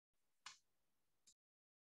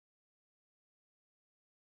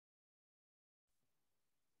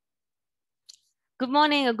Good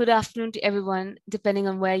morning or good afternoon to everyone, depending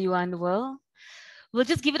on where you are in the world. We'll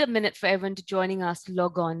just give it a minute for everyone to joining us to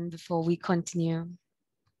log on before we continue.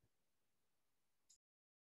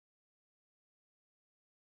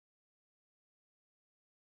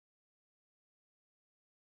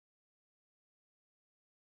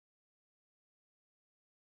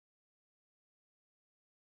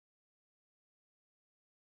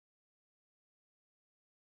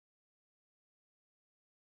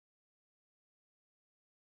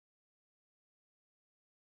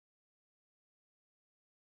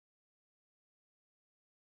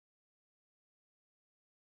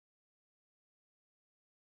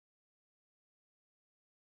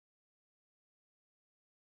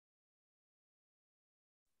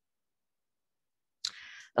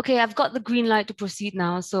 Okay, I've got the green light to proceed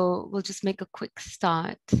now, so we'll just make a quick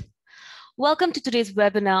start. Welcome to today's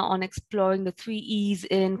webinar on exploring the 3 E's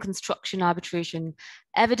in construction arbitration: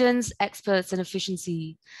 evidence, experts, and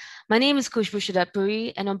efficiency. My name is Khushbu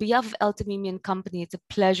Shadatpuri, and on behalf of El Tamimi and Company, it's a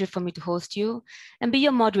pleasure for me to host you and be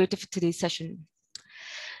your moderator for today's session.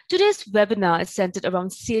 Today's webinar is centered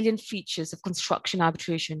around salient features of construction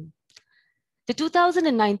arbitration. The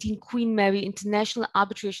 2019 Queen Mary International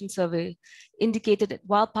Arbitration Survey indicated that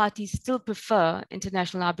while parties still prefer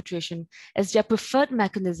international arbitration as their preferred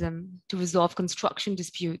mechanism to resolve construction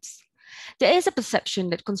disputes, there is a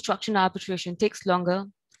perception that construction arbitration takes longer,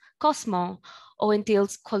 costs more, or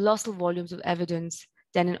entails colossal volumes of evidence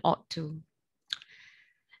than it ought to.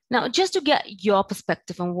 Now, just to get your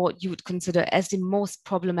perspective on what you would consider as the most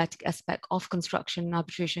problematic aspect of construction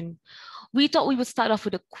arbitration, we thought we would start off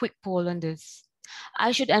with a quick poll on this.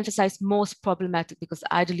 I should emphasize most problematic because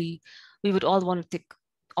ideally, we would all want to tick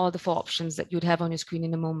all the 4 options that you'd have on your screen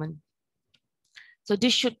in a moment. So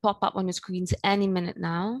this should pop up on your screens any minute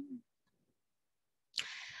now.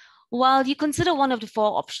 While you consider one of the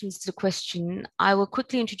 4 options to the question, I will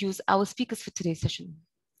quickly introduce our speakers for today's session.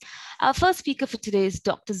 Our first speaker for today is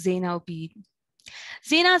Dr. Zeina Obeid.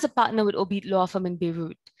 Zeina is a partner with Obeid Law Firm in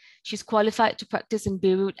Beirut. She's qualified to practice in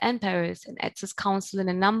Beirut and Paris and acts as counsel in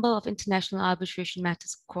a number of international arbitration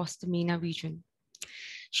matters across the MENA region.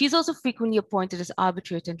 She is also frequently appointed as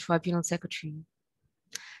arbitrator and tribunal secretary.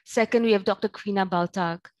 Second, we have Dr. Krina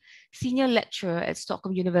Baltag, senior lecturer at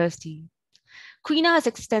Stockholm University. Krina has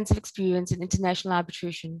extensive experience in international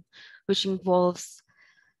arbitration, which involves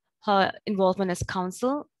her involvement as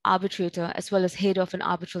counsel, arbitrator, as well as head of an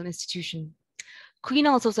arbitral institution.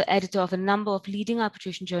 Krina is also editor of a number of leading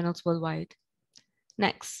arbitration journals worldwide.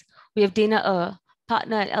 Next, we have Dana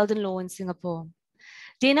partner at Eldon Law in Singapore.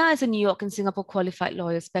 Dana is a New York and Singapore qualified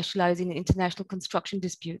lawyer specializing in international construction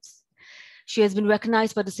disputes. She has been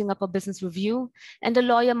recognized by the Singapore Business Review and the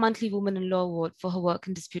Lawyer Monthly Women in Law Award for her work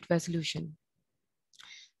in dispute resolution.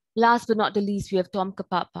 Last but not the least, we have Tom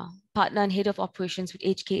Kapapa, partner and head of operations with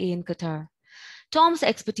HKA in Qatar. Tom's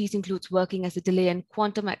expertise includes working as a delay and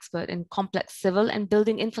quantum expert in complex civil and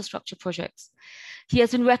building infrastructure projects. He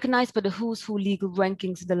has been recognized by the Who's Who legal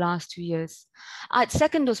rankings in the last 2 years. I'd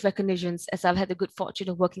second those recognitions as I've had the good fortune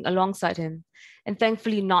of working alongside him and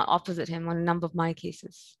thankfully not opposite him on a number of my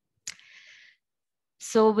cases.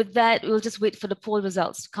 So with that, we'll just wait for the poll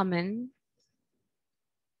results to come in.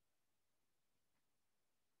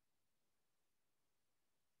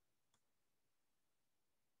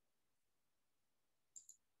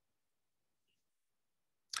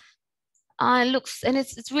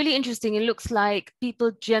 It's really interesting. It looks like people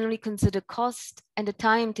generally consider cost and the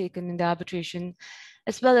time taken in the arbitration,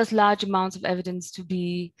 as well as large amounts of evidence, to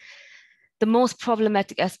be the most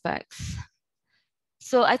problematic aspects.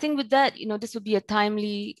 So I think with that, this would be a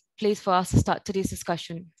timely place for us to start today's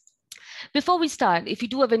discussion. Before we start, if you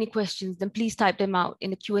do have any questions, then please type them out in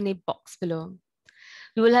the Q&A box below.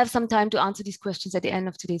 We will have some time to answer these questions at the end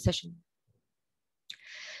of today's session.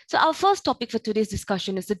 So our first topic for today's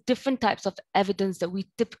discussion is the different types of evidence that we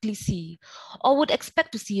typically see or would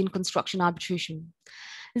expect to see in construction arbitration.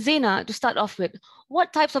 Zeina, to start off with,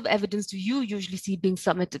 what types of evidence do you usually see being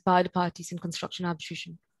submitted by the parties in construction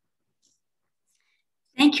arbitration?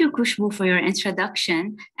 Thank you, Khushbu, for your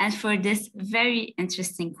introduction and for this very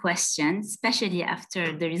interesting question, especially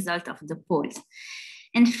after the result of the polls.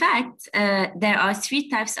 In fact, there are 3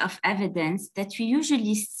 types of evidence that we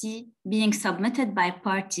usually see being submitted by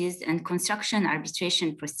parties in construction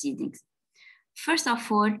arbitration proceedings. First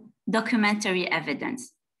of all, documentary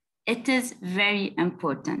evidence. It is very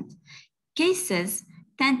important. Cases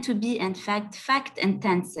tend to be, in fact,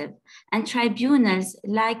 fact-intensive, and tribunals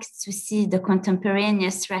like to see the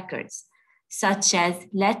contemporaneous records, such as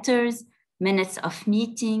letters, minutes of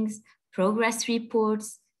meetings, progress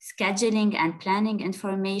reports, scheduling and planning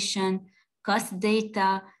information, cost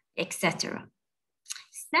data, etc.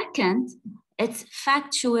 Second, it's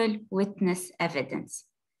factual witness evidence.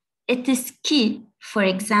 It is key, for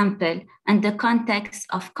example, in the context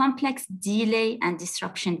of complex delay and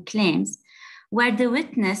disruption claims, where the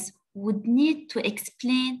witness would need to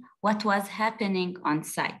explain what was happening on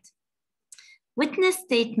site. Witness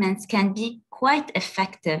statements can be quite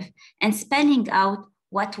effective in spelling out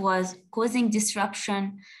what was causing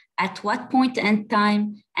disruption, at what point in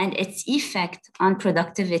time, and its effect on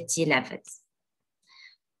productivity levels.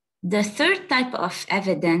 The third type of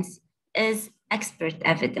evidence is expert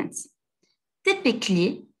evidence,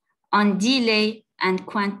 typically on delay and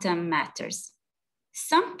quantum matters.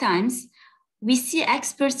 Sometimes we see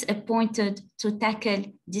experts appointed to tackle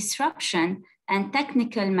disruption and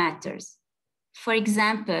technical matters, for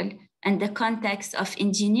example, in the context of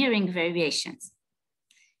engineering variations.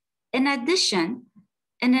 In addition,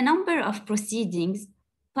 in a number of proceedings,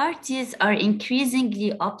 parties are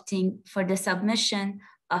increasingly opting for the submission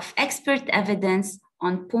of expert evidence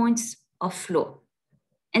on points of law.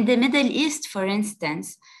 In the Middle East, for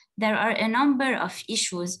instance, there are a number of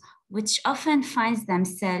issues which often find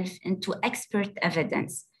themselves into expert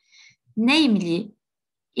evidence, namely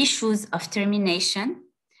issues of termination,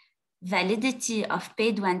 validity of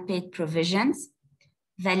paid when paid provisions,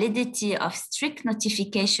 validity of strict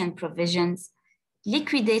notification provisions,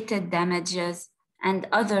 liquidated damages, and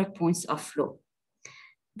other points of law.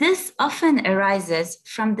 This often arises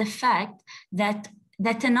from the fact that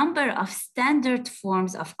a number of standard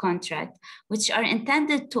forms of contract, which are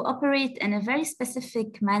intended to operate in a very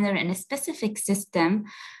specific manner in a specific system,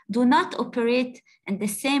 do not operate in the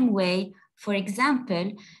same way, for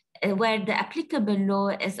example, where the applicable law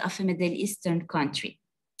is of a Middle Eastern country.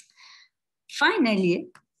 Finally,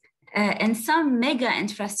 in some mega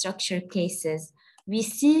infrastructure cases, we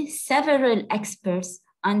see several experts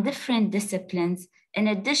on different disciplines in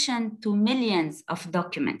addition to millions of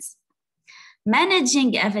documents.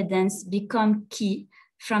 Managing evidence becomes key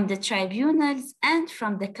from the tribunals and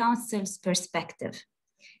from the council's perspective.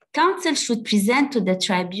 Council should present to the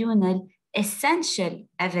tribunal essential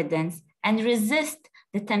evidence and resist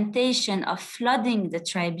the temptation of flooding the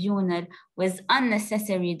tribunal with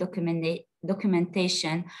unnecessary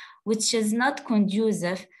documentation, which is not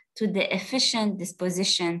conducive to the efficient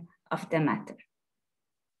disposition of the matter.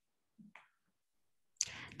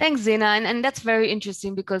 Thanks, Zaina. And that's very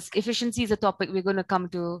interesting because efficiency is a topic we're going to come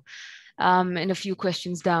to in a few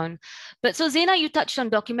questions down. But so Zaina, you touched on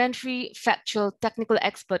documentary, factual, technical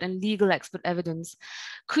expert, and legal expert evidence.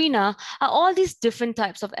 Krina, are all these different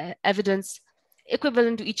types of evidence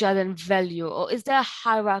equivalent to each other in value, or is there a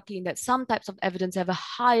hierarchy in that some types of evidence have a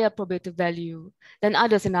higher probative value than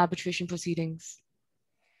others in arbitration proceedings?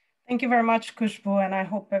 Thank you very much, Khushbu, and I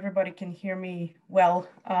hope everybody can hear me well.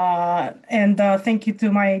 Thank you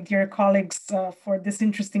to my dear colleagues for this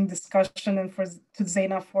interesting discussion, and to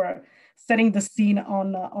Zaina for setting the scene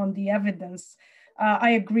on the evidence.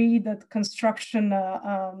 I agree that construction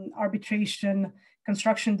arbitration,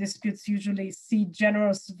 construction disputes usually see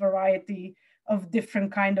generous variety of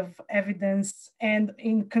different kind of evidence and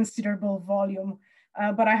in considerable volume.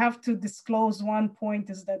 But I have to disclose one point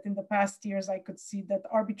is that in the past years, I could see that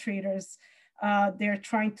arbitrators, they're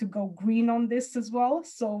trying to go green on this as well.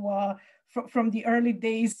 So from the early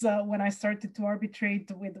days when I started to arbitrate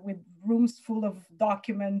with rooms full of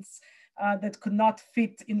documents that could not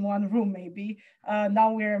fit in one room maybe,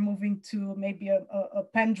 now we're moving to maybe a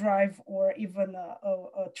pen drive or even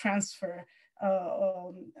a transfer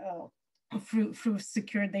through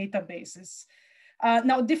secure databases.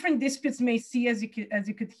 Now, different disputes may see, as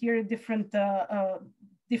you could hear, different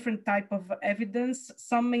type of evidence.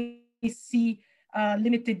 Some may see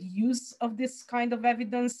limited use of this kind of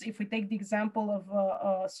evidence. If we take the example of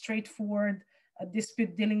a straightforward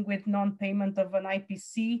dispute dealing with non-payment of an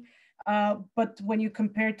IPC, but when you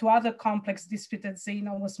compare to other complex disputes that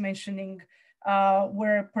Zaina was mentioning,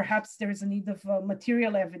 where perhaps there is a need of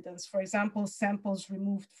material evidence, for example, samples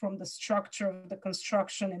removed from the structure of the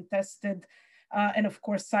construction and tested, and of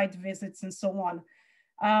course, site visits and so on.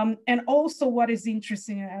 And also what is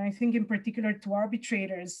interesting, and I think in particular to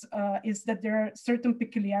arbitrators, is that there are certain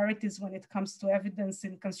peculiarities when it comes to evidence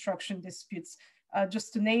in construction disputes.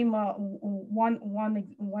 Just to name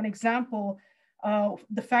one example,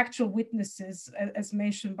 the factual witnesses, as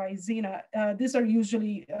mentioned by Zaina, these are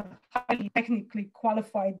usually highly technically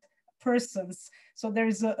qualified persons. So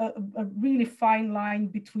there's a really fine line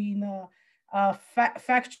between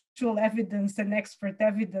factual evidence and expert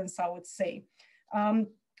evidence, I would say.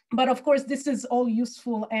 But of course, this is all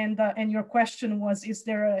useful. And your question was, is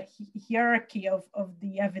there a hierarchy of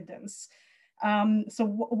the evidence? So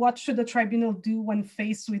what should the tribunal do when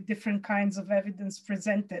faced with different kinds of evidence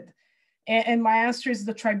presented? And my answer is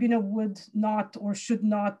the tribunal would not or should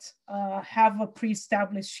not have a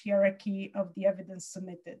pre-established hierarchy of the evidence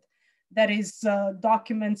submitted. That is,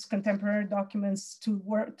 documents, contemporary documents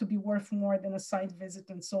to be worth more than a site visit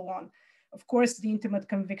and so on. Of course, the intimate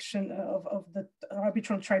conviction of the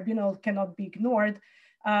arbitral tribunal cannot be ignored,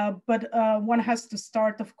 but one has to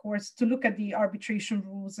start, of course, to look at the arbitration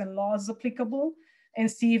rules and laws applicable and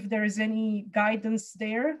see if there is any guidance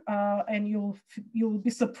there. And you'll be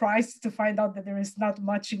surprised to find out that there is not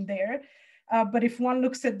much in there. But if one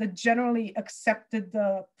looks at the generally accepted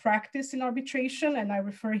practice in arbitration, and I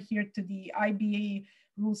refer here to the IBA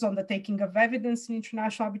rules on the taking of evidence in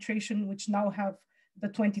international arbitration, which now have the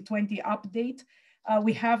 2020 update,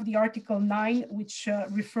 we have the Article 9, which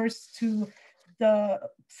refers to the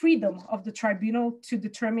freedom of the tribunal to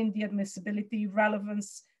determine the admissibility,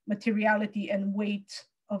 relevance, materiality, and weight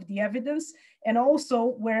of the evidence. And also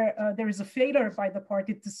where there is a failure by the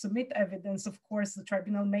party to submit evidence, of course, the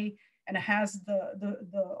tribunal may and has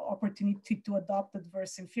the opportunity to adopt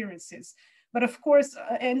adverse inferences. But of course,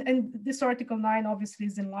 and this Article 9 obviously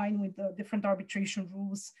is in line with the different arbitration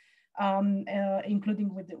rules,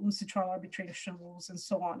 including with the UNCITRAL arbitration rules and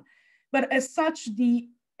so on. But as such, the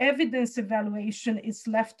evidence evaluation is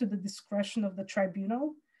left to the discretion of the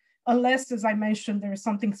tribunal, unless, as I mentioned, there is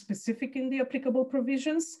something specific in the applicable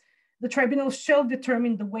provisions. The tribunal shall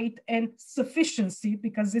determine the weight and sufficiency,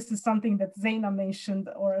 because this is something that Zeina mentioned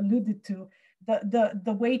or alluded to,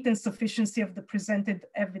 the weight and sufficiency of the presented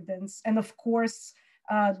evidence. And of course,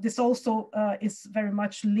 this also is very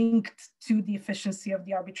much linked to the efficiency of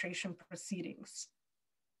the arbitration proceedings.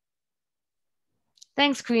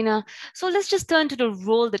 Thanks, Karina. So let's just turn to the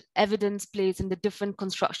role that evidence plays in the different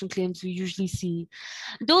construction claims we usually see.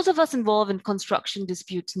 Those of us involved in construction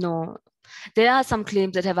disputes know there are some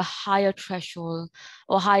claims that have a higher threshold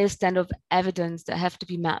or higher standard of evidence that have to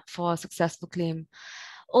be met for a successful claim.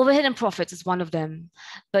 Overhead and profits is one of them,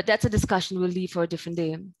 but that's a discussion we'll leave for a different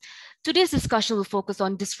day. Today's discussion will focus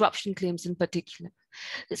on disruption claims in particular.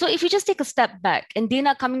 So if you just take a step back, and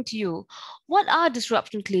Dana, coming to you, what are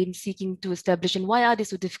disruption claims seeking to establish and why are they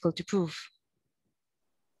so difficult to prove?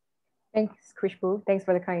 Thanks, Krishbu. Thanks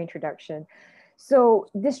for the kind introduction. So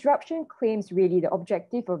disruption claims, really, the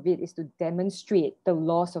objective of it is to demonstrate the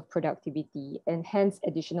loss of productivity and hence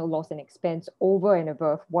additional loss and expense over and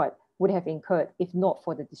above what would have incurred if not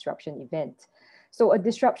for the disruption event. So a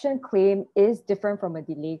disruption claim is different from a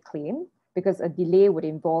delay claim because a delay would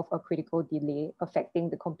involve a critical delay affecting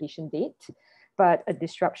the completion date, but a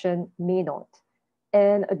disruption may not.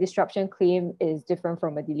 And a disruption claim is different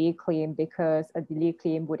from a delay claim because a delay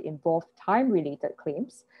claim would involve time-related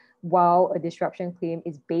claims, while a disruption claim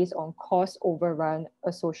is based on cost overrun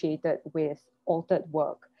associated with altered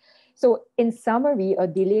work. So in summary, a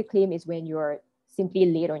delay claim is when you're simply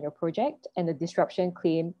late on your project, and a disruption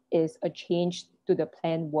claim is a change to the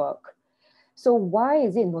planned work. So why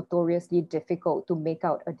is it notoriously difficult to make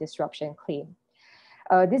out a disruption claim?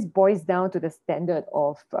 This boils down to the standard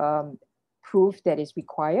of proof that is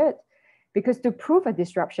required, because to prove a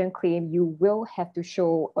disruption claim, you will have to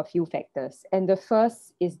show a few factors. And the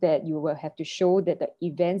first is that you will have to show that the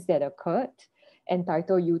events that occurred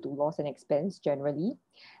entitle you to loss and expense generally,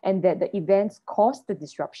 and that the events caused the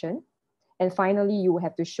disruption. And finally, you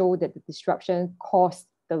have to show that the disruption caused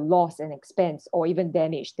the loss and expense or even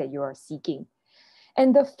damage that you are seeking.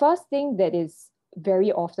 And the first thing that is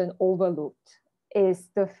very often overlooked is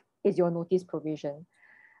your notice provision.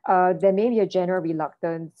 There may be a general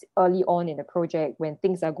reluctance early on in the project when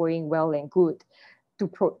things are going well and good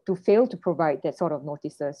to fail to provide that sort of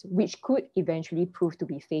notices, which could eventually prove to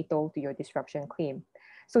be fatal to your disruption claim.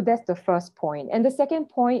 So that's the first point. And the second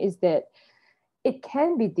point is that it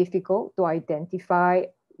can be difficult to identify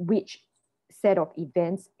which set of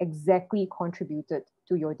events exactly contributed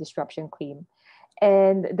to your disruption claim.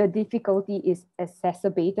 And the difficulty is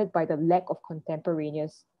exacerbated by the lack of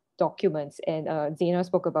contemporaneous documents. And Zeina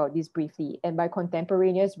spoke about this briefly. And by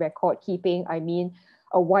contemporaneous record keeping, I mean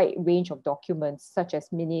a wide range of documents such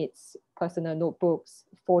as minutes, personal notebooks,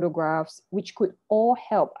 photographs, which could all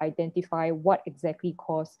help identify what exactly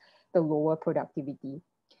caused the lower productivity.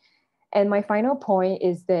 And my final point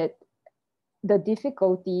is that the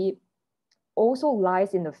difficulty also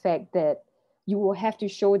lies in the fact that you will have to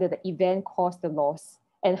show that the event caused the loss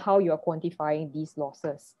and how you are quantifying these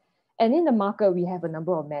losses. And in the market, we have a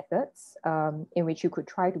number of methods in which you could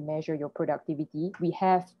try to measure your productivity. We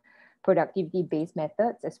have productivity-based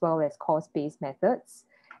methods as well as cost-based methods.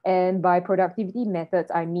 And by productivity methods,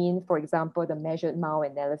 I mean, for example, the measured mile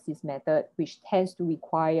analysis method, which tends to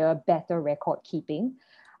require better record keeping,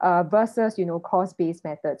 versus, cost-based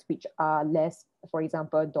methods, which are less, for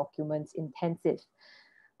example, documents intensive.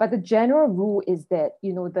 But the general rule is that,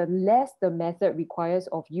 the less the method requires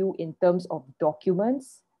of you in terms of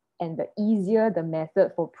documents, and the easier the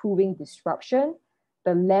method for proving disruption,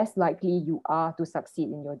 the less likely you are to succeed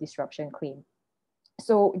in your disruption claim.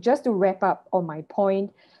 So just to wrap up on my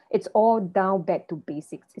point, it's all down back to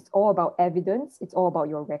basics. It's all about evidence. It's all about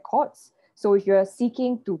your records. So if you're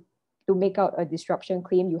seeking to make out a disruption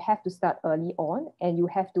claim, you have to start early on, and you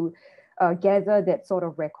have to gather that sort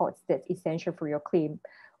of records that's essential for your claim.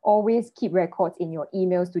 Always keep records in your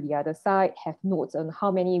emails to the other side, have notes on how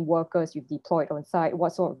many workers you've deployed on site,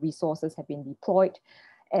 what sort of resources have been deployed,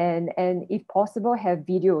 and if possible, have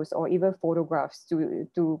videos or even photographs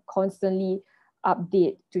to constantly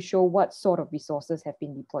update to show what sort of resources have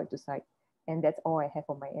been deployed to site. And that's all I have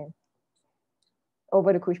on my end.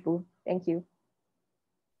 Over to Khushbu. Thank you.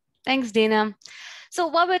 Thanks, Dana. So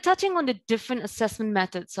while we're touching on the different assessment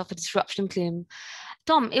methods of a disruption claim,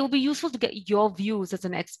 Tom, it will be useful to get your views as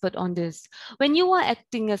an expert on this. When you are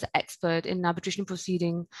acting as an expert in an arbitration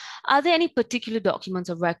proceeding, are there any particular documents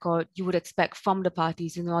or record you would expect from the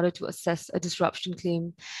parties in order to assess a disruption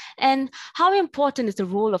claim? And how important is the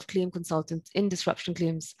role of claim consultants in disruption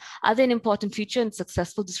claims? Are they an important feature in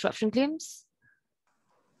successful disruption claims?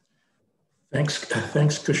 Thanks,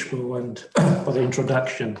 Khushbu, and for the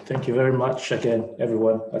introduction. Thank you very much again,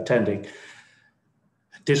 everyone attending.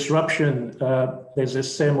 Disruption, there's the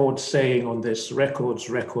same old saying on this, records.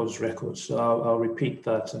 So I'll repeat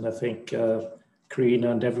that, and I think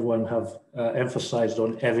Karina and everyone have emphasized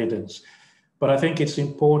on evidence. But I think it's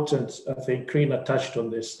important, I think Karina touched on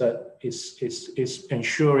this, that it's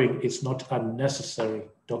ensuring it's not unnecessary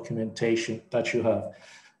documentation that you have.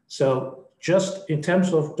 So just in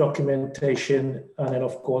terms of documentation, and then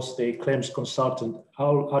of course the claims consultant,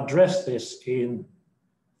 I'll address this in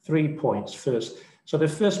 3 points first. So the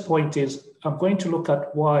first point is, I'm going to look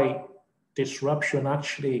at why disruption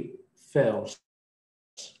actually fails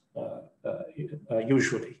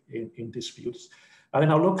usually in disputes. And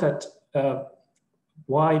then I'll look at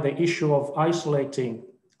why the issue of isolating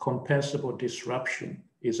compensable disruption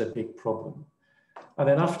is a big problem. And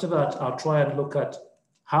then after that, I'll try and look at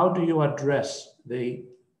how do you address the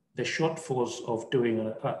shortfalls of doing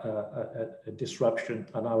a disruption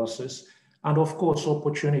analysis, and of course,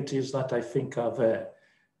 opportunities that I think are there.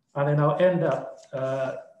 And then I'll end up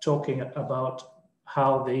talking about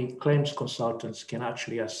how the claims consultants can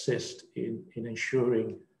actually assist in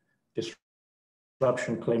ensuring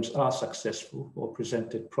disruption claims are successful or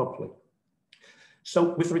presented properly.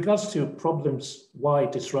 So with regards to problems, why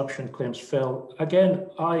disruption claims fail, again,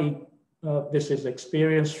 this is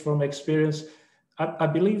experience from experience. I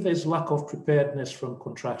believe there's lack of preparedness from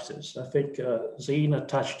contractors. I think Zina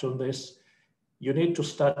touched on this. You need to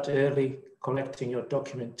start early, collecting your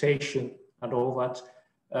documentation and all that.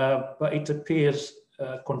 But it appears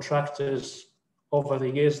contractors over the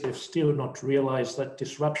years, they've still not realized that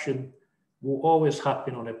disruption will always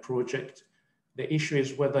happen on a project. The issue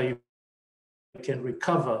is whether you can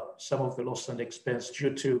recover some of the loss and expense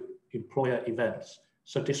due to employer events.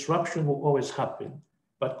 So disruption will always happen,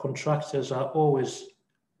 but contractors are always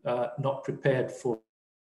not prepared for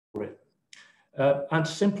it. And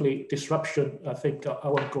simply disruption, I think I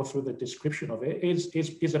won't go through the description of it,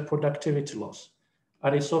 is a productivity loss.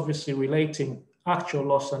 And it's obviously relating actual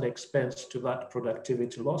loss and expense to that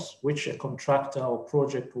productivity loss, which a contractor or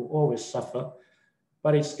project will always suffer.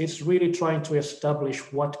 But it's really trying to establish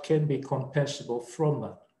what can be compensable from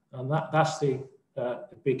that. And that's the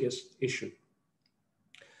biggest issue.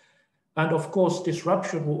 And of course,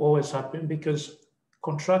 disruption will always happen because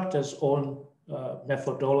contractors own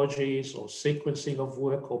methodologies or sequencing of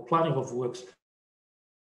work or planning of works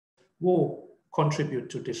will contribute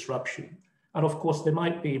to disruption. And of course, there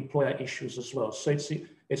might be employer issues as well. So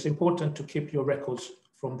it's important to keep your records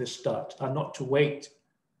from the start and not to wait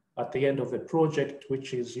at the end of the project,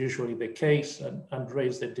 which is usually the case, and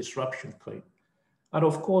raise the disruption claim. And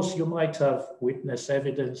of course, you might have witness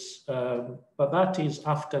evidence, but that is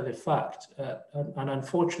after the fact. And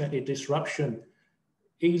unfortunately, disruption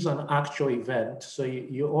is an actual event. So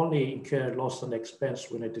you only incur loss and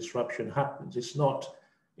expense when a disruption happens. It's not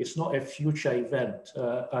a future event.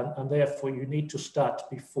 And therefore, you need to start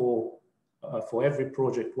before, for every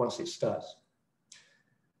project once it starts.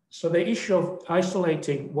 So the issue of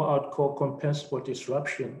isolating what I'd call compensable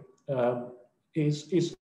disruption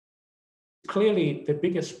is clearly the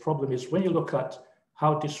biggest problem is when you look at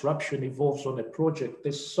how disruption evolves on a project,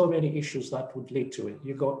 there's so many issues that would lead to it.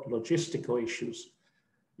 You've got logistical issues,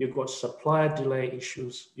 you've got supplier delay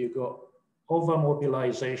issues, you've got over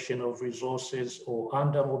mobilization of resources or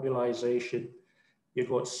under mobilization, you've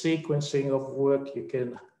got sequencing of work,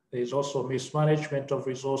 there's also mismanagement of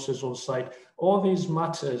resources on site. All these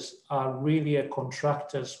matters are really a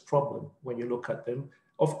contractor's problem when you look at them.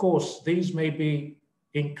 Of course, these may be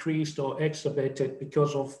increased or exacerbated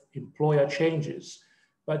because of employer changes,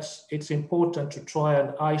 but it's important to try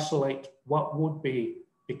and isolate what would be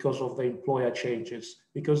because of the employer changes,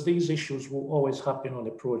 because these issues will always happen on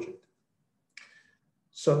a project.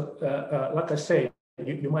 So like I say,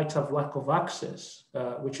 you might have lack of access,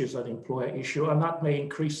 which is an employer issue, and that may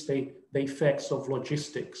increase the effects of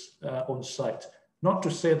logistics on site. Not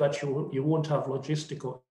to say that you won't have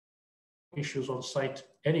logistical issues on site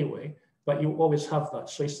anyway, but you always have that.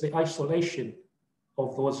 So it's the isolation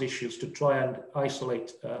of those issues to try and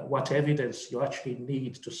isolate what evidence you actually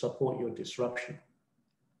need to support your disruption.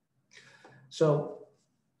 So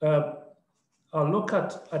I'll look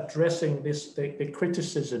at addressing the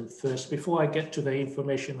criticism first before I get to the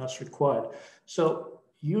information that's required. So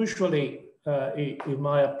usually in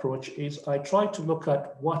my approach is I try to look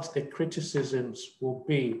at what the criticisms will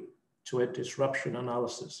be to a disruption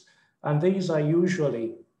analysis. And these are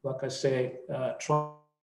usually, like I say,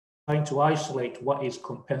 trying to isolate what is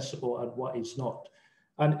compensable and what is not.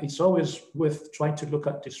 And it's always worth trying to look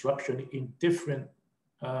at disruption in different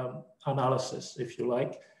analysis, if you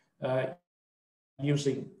like,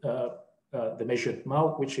 using the measured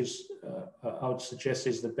MAU, which is, I would suggest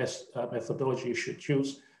is the best methodology you should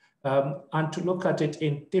choose, and to look at it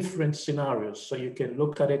in different scenarios. So you can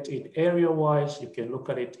look at it in area-wise, you can look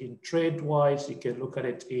at it in trade-wise, you can look at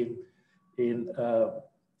it in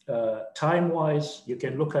time-wise, you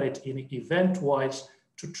can look at it in event-wise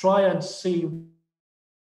to try and see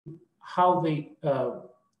how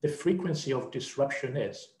the frequency of disruption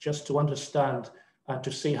is, just to understand and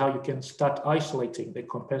to see how you can start isolating the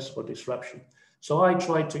compensable disruption. So I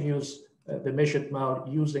try to use the measured MAU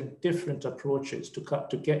using different approaches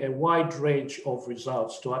to get a wide range of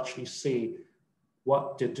results to actually see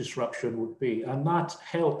what the disruption would be. And that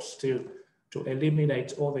helps to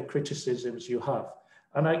eliminate all the criticisms you have.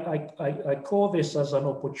 And I call this as an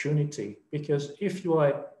opportunity, because if you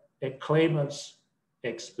are a claimant's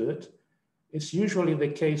expert, it's usually the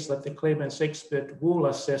case that the claimant's expert will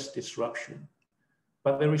assess disruption.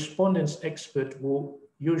 But the respondent's expert will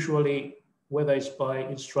usually, whether it's by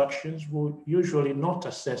instructions, will usually not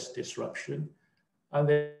assess disruption. And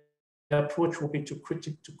the approach will be to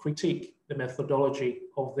critique the methodology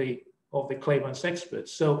of the claimant's expert.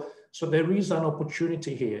 So there is an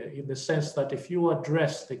opportunity here in the sense that if you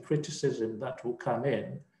address the criticism that will come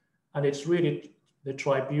in, and it's really the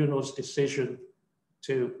tribunal's decision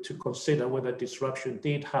to consider whether disruption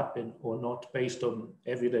did happen or not based on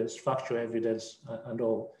evidence, factual evidence and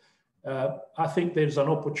all. I think there's an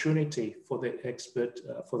opportunity for the expert,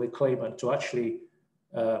 for the claimant to actually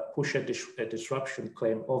push a disruption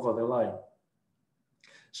claim over the line.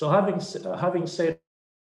 So having said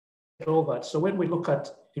all that, so when we look at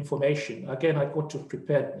information, again, I go to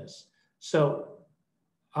preparedness. So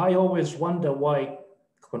I always wonder why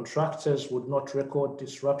contractors would not record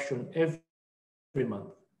disruption every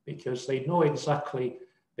month, because they know exactly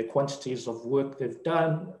the quantities of work they've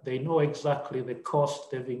done, they know exactly the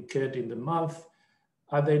cost they've incurred in the month,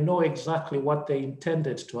 and they know exactly what they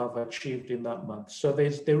intended to have achieved in that month. So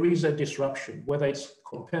there is a disruption, whether it's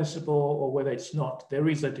compensable or whether it's not, there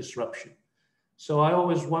is a disruption. So I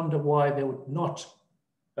always wonder why they would not,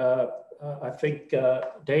 I think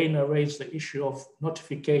Dana raised the issue of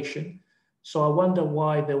notification. So I wonder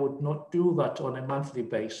why they would not do that on a monthly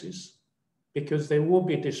basis, because there will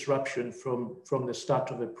be disruption from the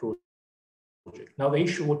start of a project. Now, the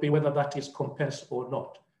issue would be whether that is compensable or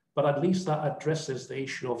not, but at least that addresses the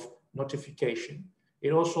issue of notification.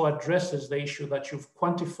 It also addresses the issue that you've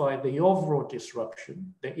quantified the overall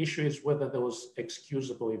disruption. The issue is whether there was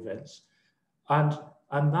excusable events. And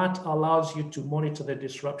that allows you to monitor the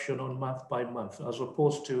disruption on month by month, as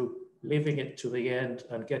opposed to leaving it to the end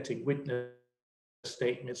and getting witness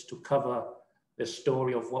statements to cover the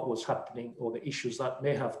story of what was happening or the issues that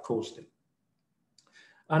may have caused it.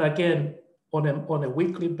 And again, on a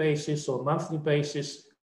weekly basis or monthly basis,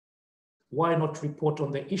 why not report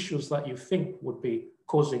on the issues that you think would be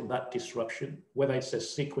causing that disruption, whether it's a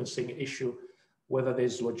sequencing issue, whether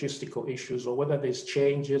there's logistical issues, or whether there's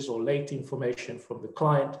changes or late information from the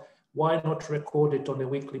client. Why not record it on a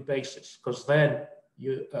weekly basis? Because then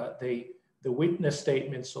the witness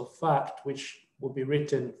statements of fact, which will be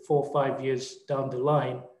written 4 or 5 years down the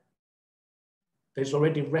line, there's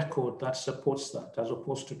already record that supports that, as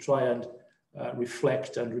opposed to try and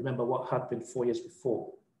reflect and remember what happened 4 years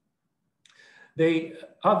before. The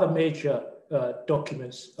other major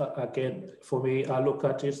documents, again, for me, I look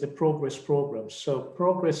at is the progress programs. So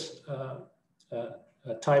progress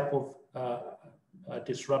type of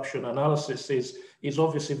disruption analysis is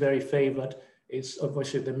obviously very favored. It's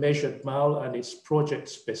obviously the measured mile and it's project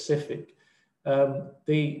specific.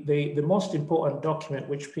 The most important document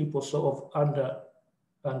which people sort of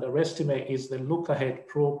underestimate is the look ahead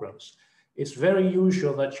programs. It's very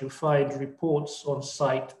usual that you find reports on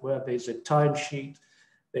site where there's a timesheet,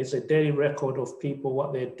 there's a daily record of people,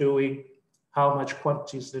 what they're doing, how much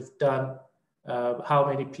quantities they've done, how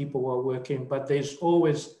many people were working, but there's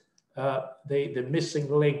always the missing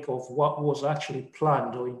link of what was actually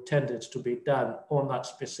planned or intended to be done on that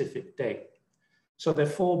specific day. So the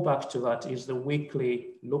fallback to that is the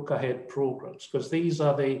weekly look ahead programs, because these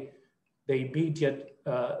are the immediate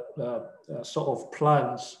sort of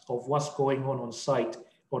plans of what's going on site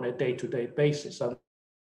on a day-to-day basis. And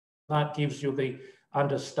that gives you the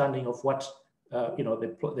understanding of what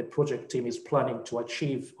the project team is planning to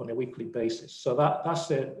achieve on a weekly basis. So that's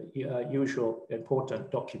the usual important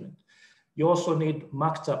document. You also need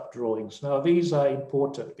marked up drawings. Now, these are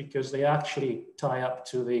important because they actually tie up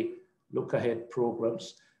to the look ahead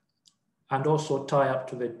programs and also tie up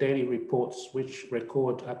to the daily reports, which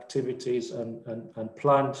record activities and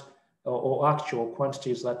planned or actual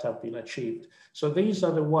quantities that have been achieved. So these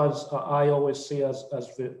are the ones I always see as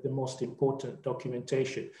the most important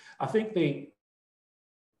documentation. I think the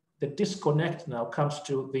disconnect now comes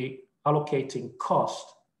to the allocating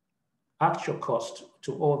cost, actual cost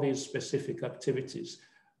to all these specific activities.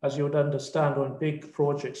 As you would understand, on big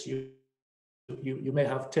projects, you may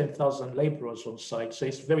have 10,000 laborers on site, so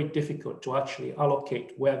it's very difficult to actually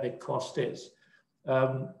allocate where the cost is.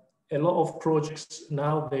 A lot of projects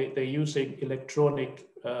now, they're using electronic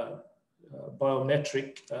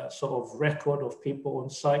biometric sort of record of people on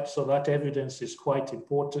site, so that evidence is quite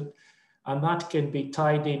important. And that can be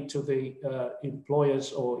tied into the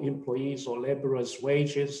employers or employees or laborers'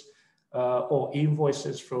 wages or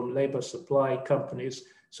invoices from labor supply companies.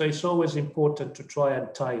 So it's always important to try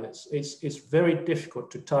and tie this. It's very difficult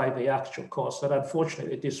to tie the actual cost, and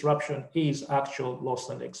unfortunately, disruption is actual loss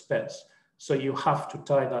and expense. So you have to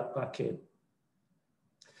tie that back in.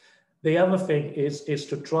 The other thing is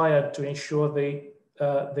to try and to ensure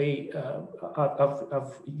I've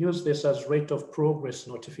used this as rate of progress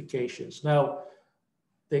notifications. Now,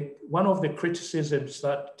 one of the criticisms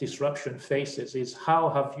that disruption faces is how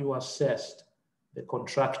have you assessed the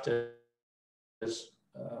contractor's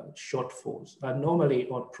shortfalls? And normally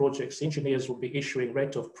on projects, engineers will be issuing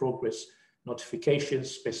rate of progress notifications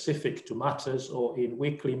specific to matters or in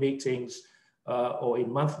weekly meetings or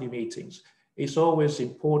in monthly meetings. It's always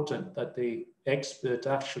important that the expert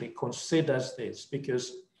actually considers this,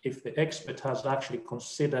 because if the expert has actually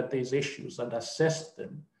considered these issues and assessed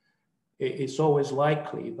them, it's always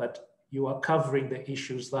likely that you are covering the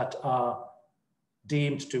issues that are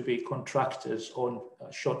deemed to be contractors on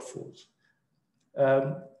shortfalls.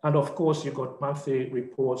 And of course, you've got monthly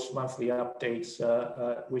reports, monthly updates,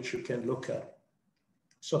 which you can look at.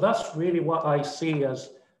 So that's really what I see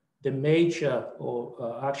as the major,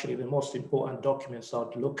 or actually the most important documents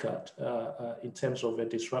I'd look at in terms of a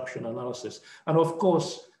disruption analysis. And of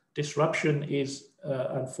course, disruption is,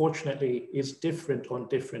 unfortunately, is different on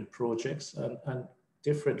different projects, and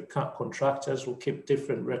different contractors will keep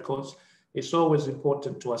different records. It's always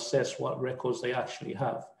important to assess what records they actually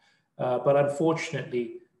have. But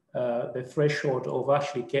unfortunately, the threshold of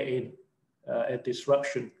actually getting a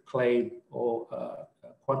disruption claim or a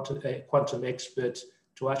quantum expert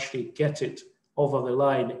to actually get it over the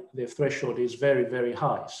line, the threshold is very, very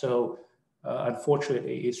high. So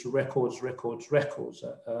unfortunately, it's records.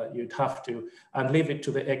 You'd have to, and leave it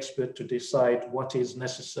to the expert to decide what is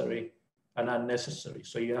necessary and unnecessary.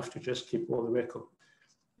 So you have to just keep all the record.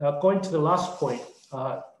 Now, going to the last point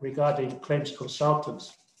regarding claims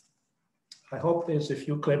consultants. I hope there's a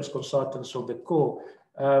few claims consultants on the call.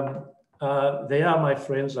 They are my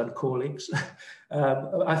friends and colleagues.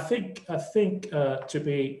 I think to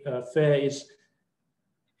be fair is,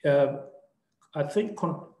 I think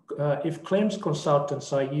if claims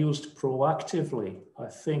consultants are used proactively, I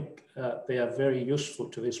think they are very useful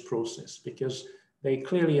to this process, because they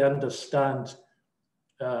clearly understand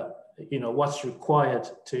what's required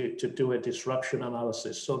to do a disruption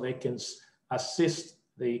analysis, so they can assist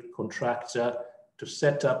the contractor to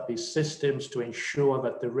set up these systems to ensure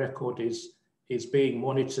that the record is is being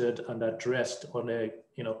monitored and addressed on a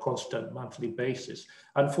constant monthly basis.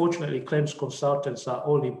 Unfortunately, claims consultants are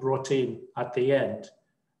only brought in at the end.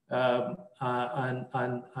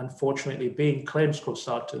 And unfortunately, being claims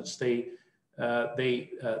consultants, the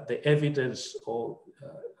evidence or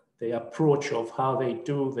the approach of how they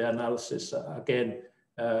do the analysis, again,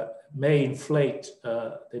 may inflate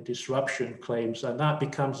the disruption claims, and that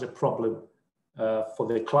becomes a problem for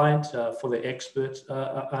the client, for the expert,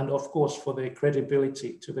 and of course for the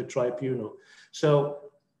credibility to the tribunal.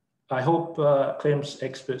 So I hope claims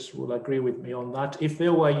experts will agree with me on that. If they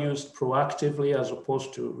were used proactively as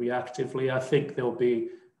opposed to reactively, I think they'll be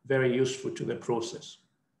very useful to the process.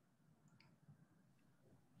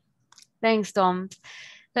 Thanks, Tom.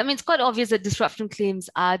 I mean, it's quite obvious that disruption claims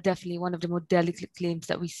are definitely one of the more delicate claims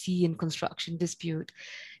that we see in construction dispute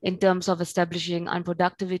in terms of establishing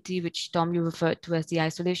unproductivity, which Tom, you referred to as the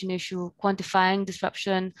isolation issue, quantifying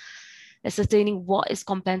disruption, ascertaining what is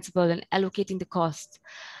compensable and allocating the cost.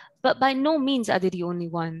 But by no means are they the only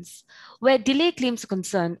ones. Where delay claims are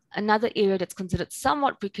concerned, another area that's considered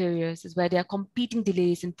somewhat precarious is where there are competing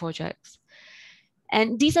delays in projects.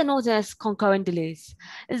 And these are known as concurrent delays.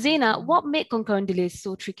 Zaina, what made concurrent delays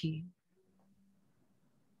so tricky?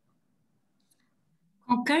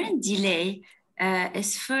 Concurrent delay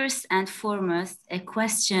is first and foremost a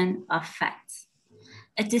question of facts.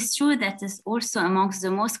 It is true that it's also amongst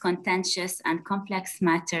the most contentious and complex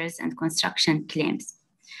matters in construction claims.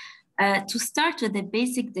 To start with a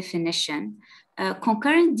basic definition,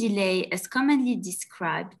 concurrent delay is commonly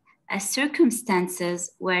described as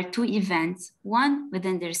circumstances where two events, one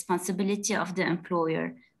within the responsibility of the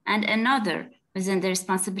employer and another within the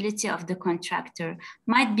responsibility of the contractor,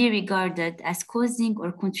 might be regarded as causing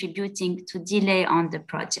or contributing to delay on the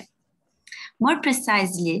project. More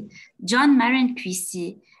precisely, John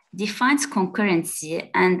Marin-Cuissy defines concurrency,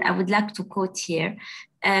 and I would like to quote here,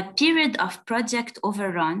 a period of project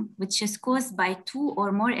overrun, which is caused by two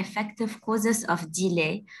or more effective causes of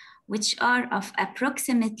delay, which are of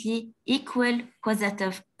approximately equal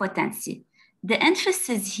causative potency. The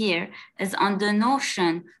emphasis here is on the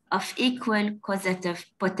notion of equal causative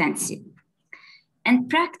potency. In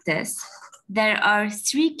practice, there are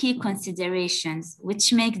three key considerations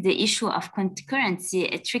which make the issue of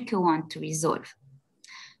concurrency a tricky one to resolve.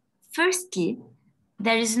 Firstly,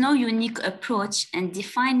 there is no unique approach in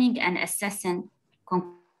defining and assessing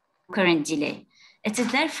concurrent delay. It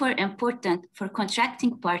is therefore important for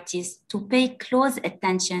contracting parties to pay close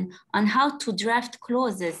attention on how to draft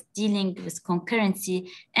clauses dealing with concurrency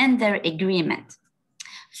in their agreement.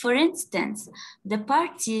 For instance, the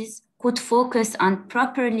parties could focus on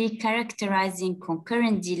properly characterizing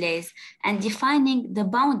concurrent delays and defining the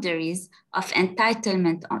boundaries of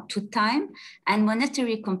entitlement to time and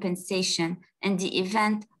monetary compensation in the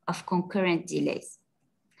event of concurrent delays.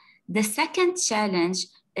 The second challenge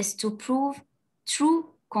is to prove true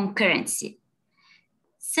concurrency.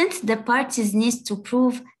 Since the parties need to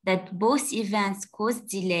prove that both events cause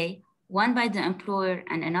delay, one by the employer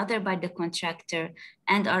and another by the contractor,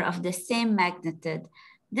 and are of the same magnitude,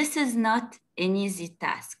 this is not an easy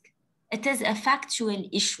task. It is a factual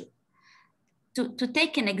issue. To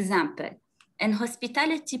take an example, in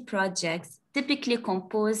hospitality projects typically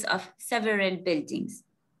composed of several buildings,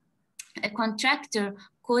 a contractor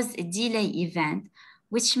caused a delay event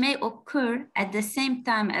which may occur at the same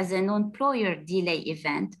time as a non-employer delay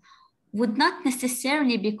event would not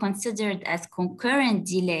necessarily be considered as concurrent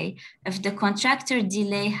delay if the contractor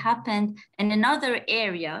delay happened in another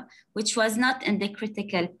area which was not in the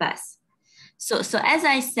critical path. So as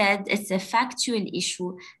I said, it's a factual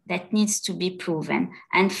issue that needs to be proven,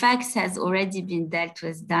 and facts has already been dealt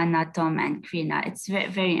with Dana, Tom, and Krina. It's very,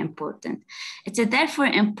 very important. It is therefore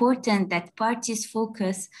important that parties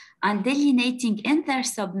focus on delineating in their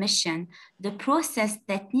submission the process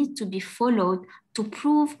that needs to be followed to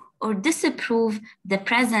prove or disapprove the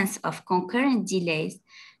presence of concurrent delays,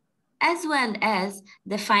 as well as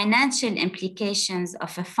the financial implications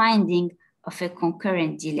of a finding of a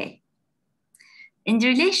concurrent delay. In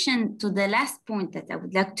relation to the last point that I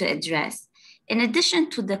would like to address, in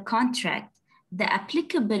addition to the contract, the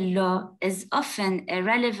applicable law is often a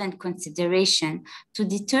relevant consideration to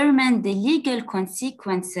determine the legal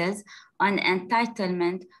consequences on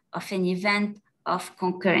entitlement of an event of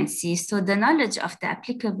concurrency. So the knowledge of the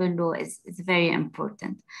applicable law is very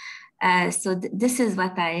important. This is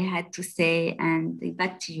what I had to say, and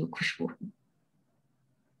back to you, Khushbu.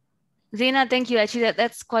 Zaina, thank you. Actually,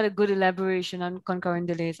 that's quite a good elaboration on concurrent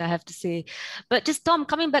delays, I have to say. But just Tom,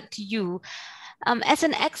 coming back to you, as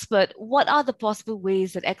an expert, what are the possible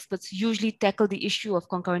ways that experts usually tackle the issue of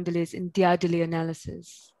concurrent delays in their delay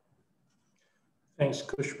analysis? Thanks,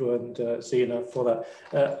 Khushbu and Zena, for that.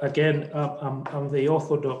 Again, I'm the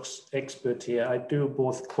orthodox expert here. I do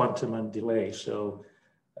both quantum and delay, so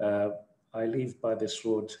I live by this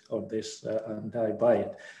road on this and I buy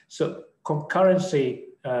it. So concurrency,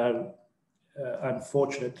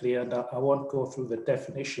 unfortunately, and I won't go through the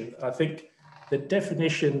definition. I think the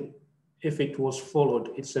definition, if it was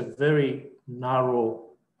followed, it's a very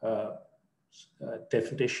narrow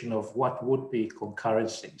definition of what would be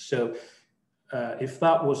concurrency. So if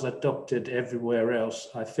that was adopted everywhere else,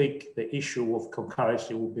 I think the issue of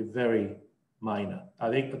concurrency will be very minor. I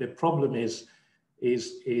think the problem is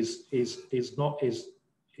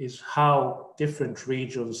how different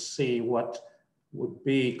regions see what would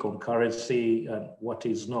be concurrency and what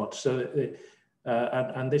is not. So,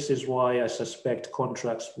 and this is why I suspect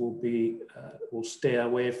contracts will stay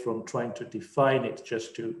away from trying to define it,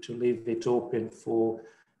 just to leave it open for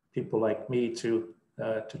people like me to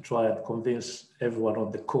try and convince everyone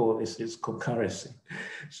on the call this is concurrency.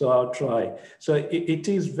 So I'll try. So it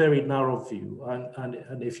is very narrow view,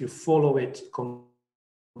 and if you follow it,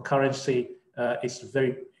 concurrency,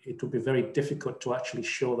 it will be very difficult to actually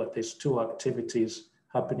show that there's two activities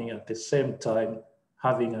happening at the same time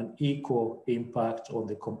having an equal impact on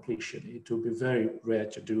the completion. It will be very rare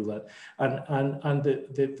to do that. And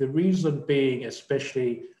the reason being,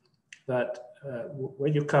 especially that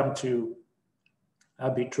when you come to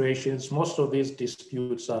arbitrations, most of these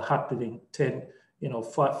disputes are happening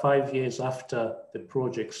 5 years after the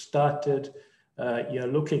project started. You're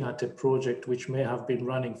looking at a project which may have been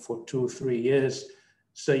running for 2-3 years.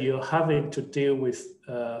 So you're having to deal with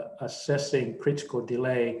assessing critical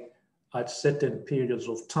delay at certain periods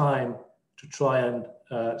of time to try and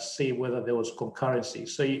see whether there was concurrency.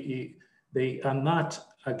 So and that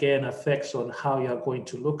again affects on how you're going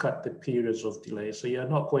to look at the periods of delay. So you're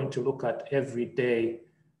not going to look at every day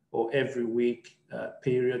or every week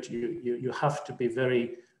period. You have to be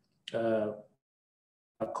very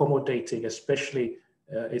accommodating, especially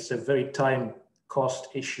it's a very time cost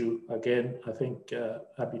issue. Again, I think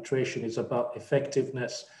arbitration is about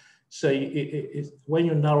effectiveness. So when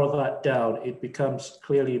you narrow that down, it becomes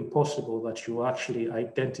clearly impossible that you actually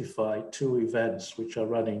identify two events which are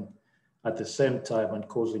running at the same time and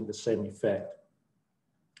causing the same effect.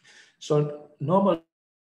 So normally,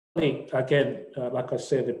 again, like I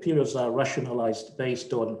said, the periods are rationalized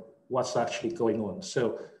based on what's actually going on.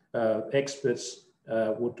 So experts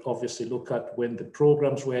would obviously look at when the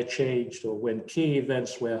programs were changed or when key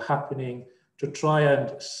events were happening to try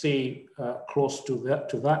and see close to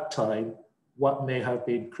that time what may have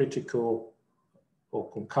been critical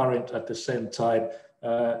or concurrent at the same time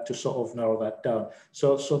to sort of narrow that down.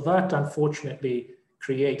 So that unfortunately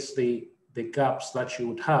creates the gaps that you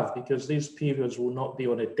would have, because these periods will not be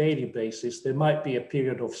on a daily basis. There might be a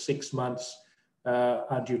period of 6 months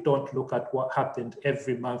and you don't look at what happened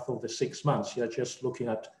every month of the 6 months. You're just looking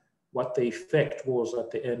at what the effect was at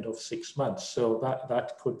the end of 6 months. So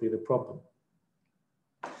that could be the problem.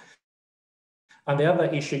 And the other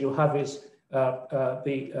issue you have is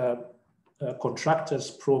the contractors'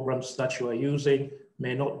 programs that you are using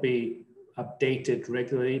may not be updated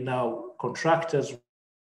regularly. Now, contractors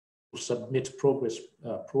will submit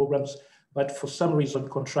programs, but for some reason,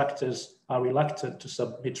 contractors are reluctant to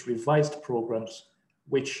submit revised programs,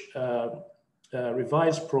 which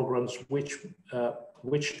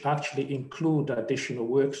actually include additional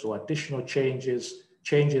works or additional changes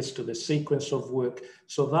to the sequence of work.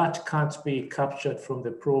 So that can't be captured from the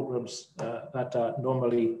programs that are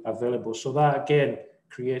normally available. So that again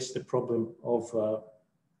creates the problem of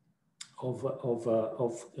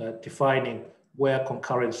defining where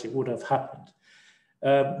concurrency would have happened.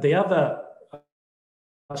 The other,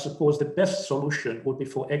 I suppose the best solution would be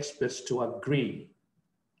for experts to agree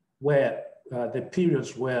where the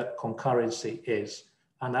periods where concurrency is,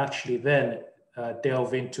 and actually then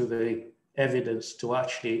delve into the evidence to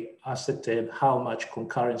actually ascertain how much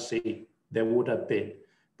concurrency there would have been.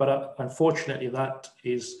 But unfortunately, that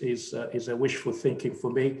is a wishful thinking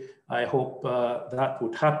for me. I hope that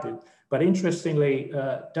would happen. But interestingly,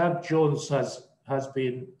 Doug Jones has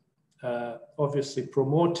been obviously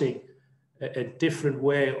promoting a different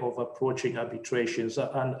way of approaching arbitrations,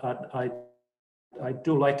 and I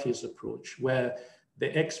do like his approach, where the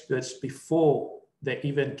experts, before they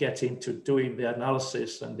even get into doing the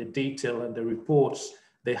analysis and the detail and the reports,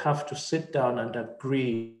 they have to sit down and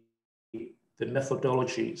agree the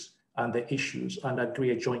methodologies and the issues and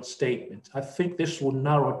agree a joint statement. I think this will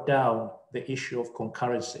narrow down the issue of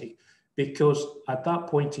concurrency, because at that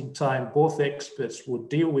point in time, both experts will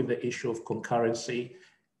deal with the issue of concurrency,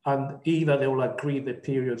 and either they will agree the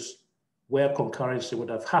periods where concurrency would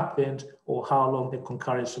have happened or how long the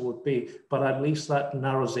concurrency would be, but at least that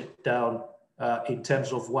narrows it down in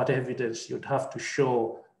terms of what evidence you'd have to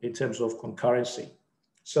show in terms of concurrency.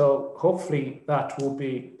 So hopefully that will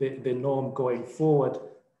be the norm going forward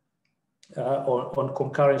on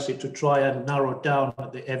concurrency, to try and narrow down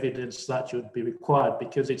the evidence that would be required,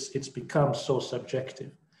 because it's become so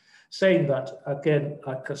subjective. Saying that, again,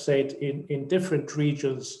 like I said, in different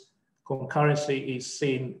regions, concurrency is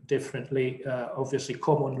seen differently. Obviously,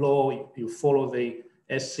 common law, you follow the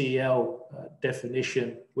SCL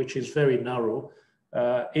definition, which is very narrow.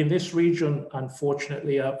 In this region,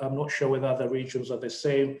 unfortunately, I'm not sure whether other regions are the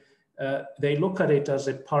same. They look at it as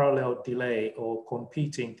a parallel delay or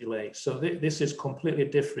competing delay. So this is completely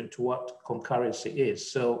different to what concurrency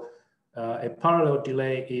is. So a parallel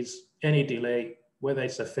delay is any delay, whether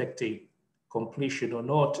it's affecting completion or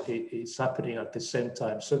not, it's happening at the same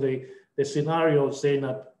time. So the scenario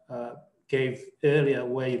Zainab gave earlier,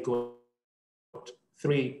 where you got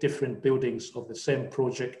 3 different buildings of the same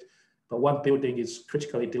project, but one building is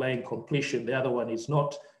critically delaying completion, the other one is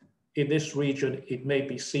not. In this region, it may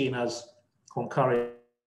be seen as concurrent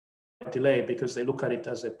delay because they look at it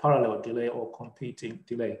as a parallel delay or competing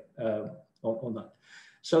delay on that.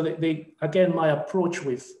 So again, my approach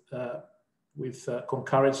with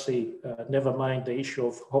concurrency, never mind the issue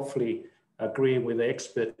of hopefully agreeing with the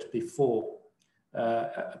expert before,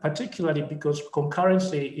 particularly because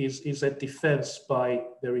concurrency is a defense by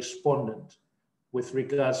the respondent with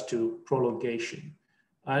regards to prolongation.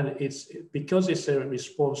 And it's because it's a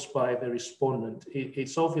response by the respondent,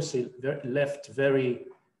 it's obviously left very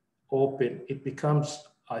open. It becomes,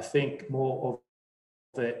 I think, more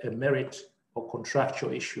of a merit or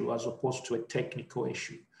contractual issue as opposed to a technical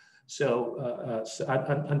issue. So,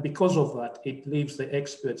 and because of that, it leaves the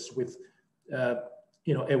experts with,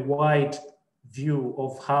 a wide view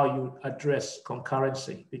of how you address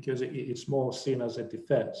concurrency, because it's more seen as a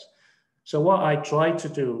defense. So what I try to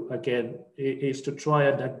do, again, is to try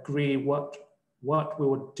and agree what we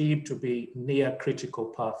would deem to be near critical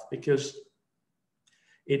path, because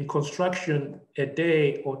in construction, a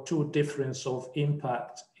day or 2 difference of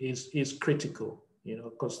impact is critical,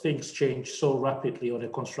 because things change so rapidly on a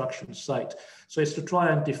construction site. So it's to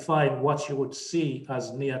try and define what you would see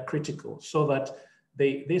as near critical, so that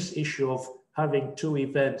this issue of having 2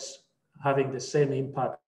 events having the same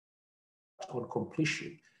impact on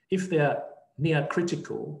completion, if they are near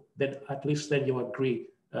critical, then at least then you agree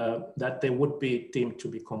that they would be deemed to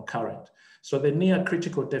be concurrent. So the near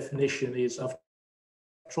critical definition is, I've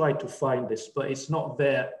tried to find this, but it's not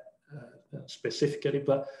there specifically,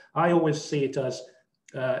 but I always see it as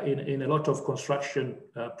in a lot of construction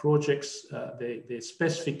projects, the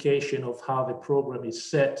specification of how the program is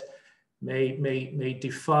set may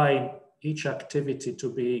define each activity to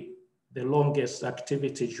be the longest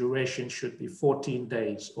activity duration should be 14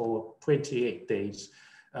 days or 28 days.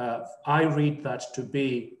 I read that to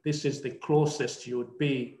be, this is the closest you would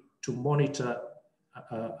be to monitor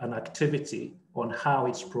an activity on how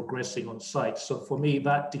it's progressing on site. So for me,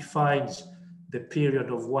 that defines the period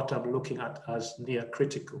of what I'm looking at as near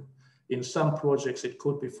critical. In some projects, it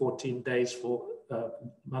could be 14 days for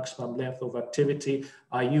maximum length of activity.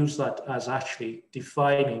 I use that as actually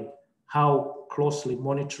defining how closely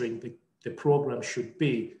monitoring the program should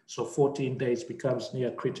be. So 14 days becomes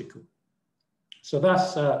near critical. So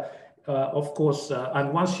that's, of course,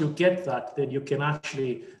 and once you get that, then you can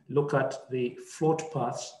actually look at the float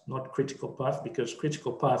paths, not critical path, because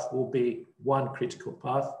critical path will be one critical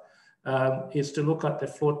path, is to look at the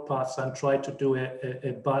float paths and try to do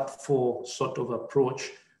a but-for sort of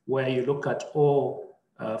approach, where you look at all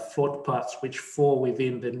float paths which fall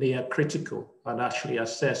within the near critical and actually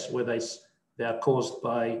assess whether they are caused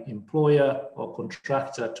by employer or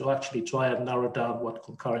contractor, to actually try and narrow down what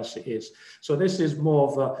concurrency is. So this is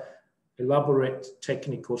more of a elaborate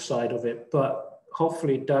technical side of it, but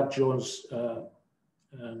hopefully Doug Jones'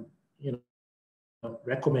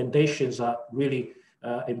 recommendations are really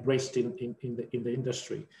embraced in the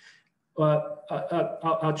industry. I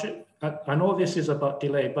know this is about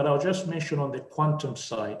delay, but I'll just mention on the quantum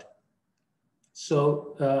side.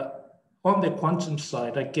 So on the quantum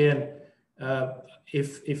side, again,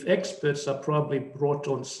 if experts are probably brought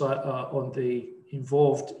on the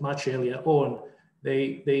involved much earlier on,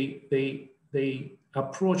 the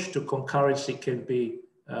approach to concurrency can be,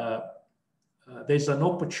 there's an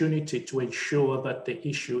opportunity to ensure that the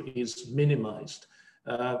issue is minimized.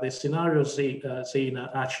 The scenario Zena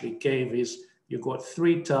actually gave is you got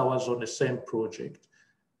 3 towers on the same project.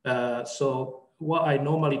 So what I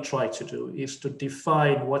normally try to do is to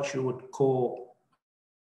define what you would call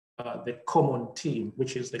the common team,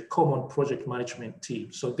 which is the common project management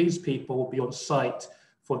team. So these people will be on site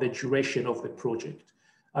for the duration of the project.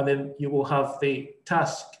 And then you will have the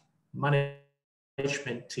task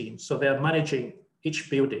management team. So they are managing each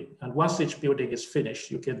building. And once each building is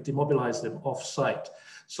finished, you can demobilize them off-site.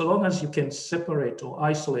 So long as you can separate or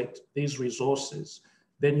isolate these resources,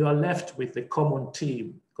 then you are left with the common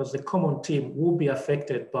team, because the common team will be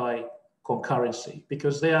affected by concurrency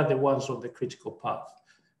because they are the ones on the critical path.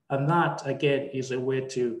 And that, again, is a way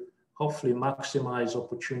to hopefully maximize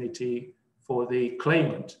opportunity for the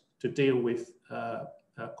claimant to deal with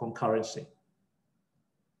concurrency.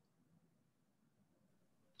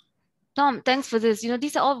 Tom, thanks for this.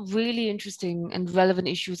 These are all really interesting and relevant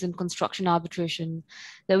issues in construction arbitration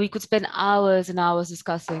that we could spend hours and hours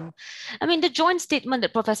discussing. I mean, the joint statement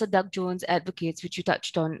that Professor Doug Jones advocates, which you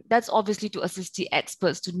touched on, that's obviously to assist the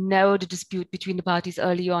experts to narrow the dispute between the parties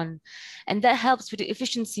early on. And that helps with the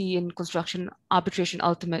efficiency in construction arbitration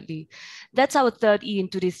ultimately. That's our third E in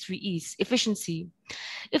today's 3 E's, efficiency.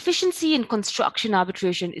 Efficiency in construction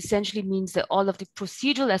arbitration essentially means that all of the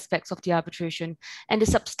procedural aspects of the arbitration and the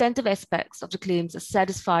substantive aspects of the claims are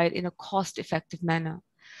satisfied in a cost-effective manner.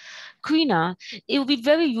 Karina, it would be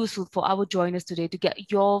very useful for our joiners today to get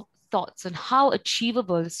your thoughts on how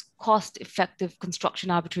achievable is cost-effective construction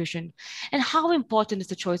arbitration, and how important is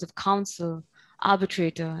the choice of counsel,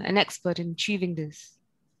 arbitrator, and expert in achieving this?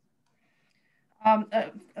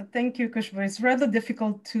 Thank you, Khushbu. It's rather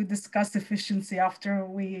difficult to discuss efficiency after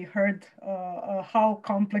we heard how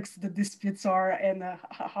complex the disputes are and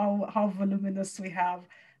how voluminous we have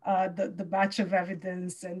the batch of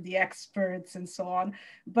evidence and the experts and so on.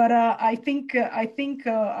 But I think I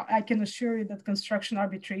can assure you that construction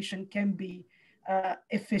arbitration can be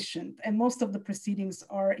efficient, and most of the proceedings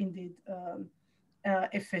are indeed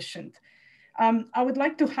efficient. I would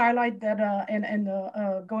like to highlight that,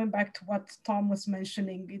 going back to what Tom was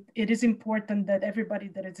mentioning, it is important that everybody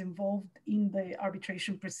that is involved in the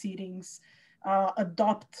arbitration proceedings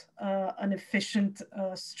adopt an efficient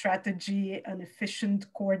strategy, an efficient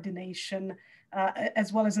coordination,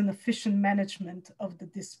 as well as an efficient management of the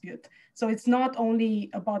dispute. So it's not only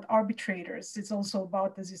about arbitrators, it's also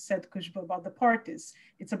about, as you said, Khushbu, about the parties.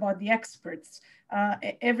 It's about the experts.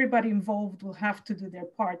 Everybody involved will have to do their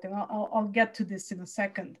part, and I'll get to this in a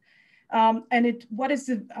second. What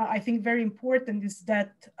is, I think, very important is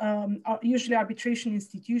that usually arbitration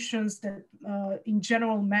institutions that in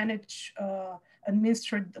general manage,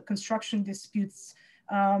 administer the construction disputes,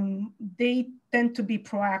 they tend to be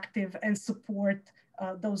proactive and support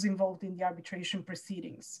those involved in the arbitration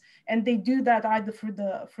proceedings. And they do that either for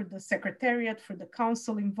the secretariat, for the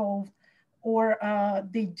counsel involved, or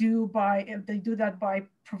they do that by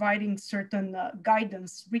providing certain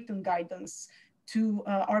guidance, written guidance, to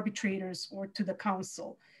arbitrators or to the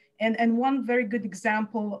council. And one very good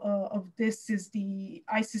example of this is the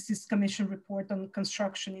ICC's Commission report on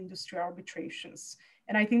construction industry arbitrations.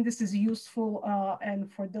 And I think this is useful,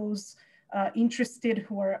 and for those interested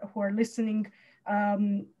who are listening,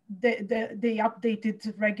 they update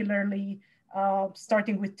it regularly.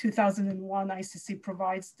 Starting with 2001, ICC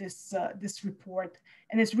provides this report,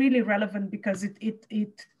 and it's really relevant because it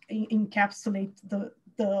encapsulates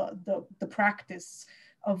the practice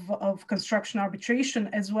of construction arbitration,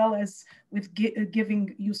 as well as with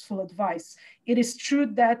giving useful advice. It is true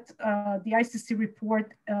that the ICC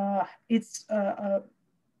report it's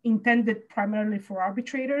intended primarily for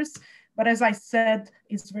arbitrators, but as I said,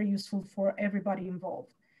 it's very useful for everybody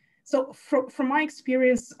involved. So from my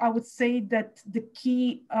experience, I would say that the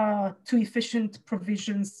key to efficient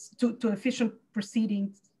provisions, to efficient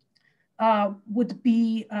proceedings would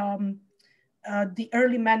be the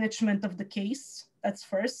early management of the case, that's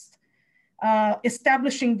first.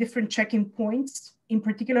 Establishing different checking points, in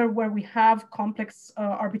particular where we have complex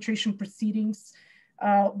arbitration proceedings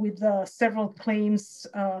with several claims,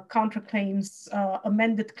 counterclaims,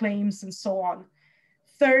 amended claims, and so on.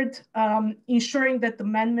 Third, ensuring that the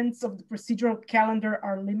amendments of the procedural calendar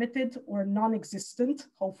are limited or non-existent,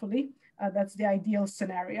 hopefully. That's the ideal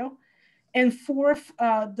scenario. And fourth,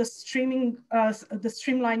 the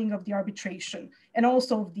streamlining of the arbitration and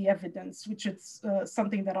also of the evidence, which is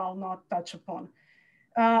something that I'll not touch upon.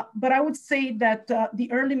 But I would say that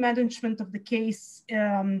the early management of the case,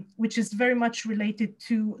 which is very much related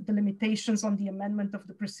to the limitations on the amendment of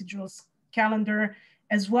the procedural calendar,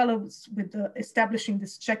 as well as with establishing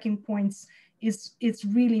these checking points, it's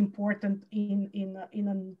really important in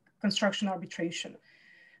a construction arbitration.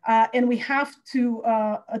 And we have to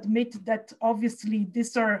admit that obviously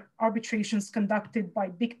these are arbitrations conducted by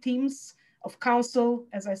big teams of counsel,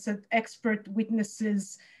 as I said, expert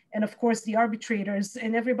witnesses, And of course, the arbitrators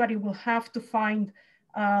and everybody will have to find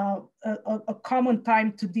a common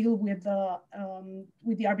time to deal with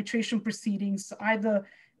the arbitration proceedings, either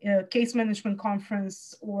case management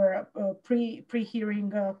conference or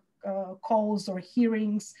pre-hearing calls or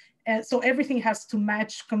hearings. And so everything has to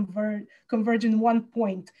match, converge in one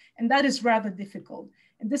point, and that is rather difficult.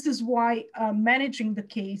 And this is why managing the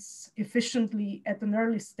case efficiently at an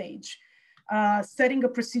early stage, setting a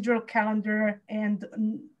procedural calendar and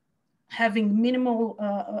having minimal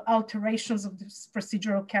alterations of this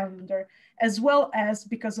procedural calendar, as well as,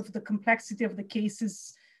 because of the complexity of the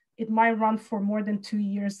cases, it might run for more than 2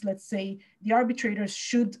 years, let's say, the arbitrators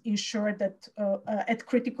should ensure that at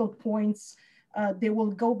critical points, they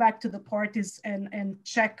will go back to the parties and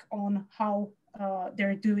check on how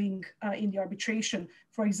they're doing in the arbitration.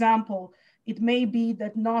 For example, it may be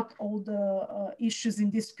that not all the issues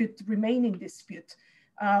in dispute remain in dispute.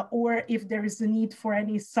 Or if there is a need for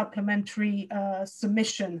any supplementary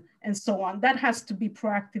submission and so on. That has to be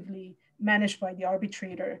proactively managed by the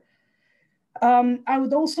arbitrator. I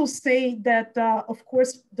would also say that, of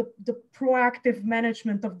course, the proactive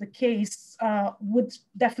management of the case would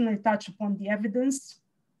definitely touch upon the evidence.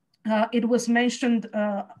 It was mentioned,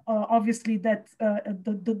 obviously, that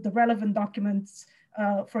the relevant documents,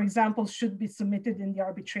 for example, should be submitted in the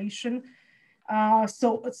arbitration.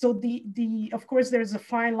 So of course, there's a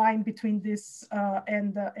fine line between this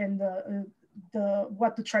and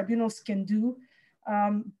what the tribunals can do,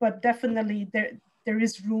 but definitely there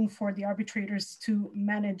is room for the arbitrators to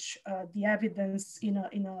manage the evidence in a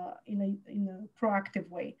proactive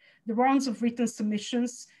way. The rounds of written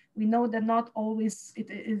submissions, we know that not always it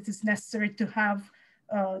is necessary to have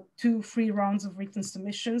 2 free rounds of written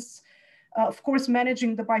submissions. Of course,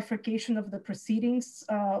 managing the bifurcation of the proceedings,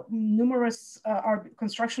 numerous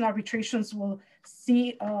construction arbitrations will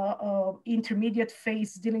see intermediate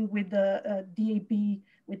phase dealing with the DAB,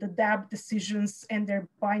 with the DAB decisions and their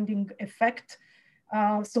binding effect.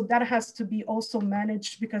 So that has to be also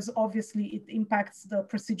managed because obviously it impacts the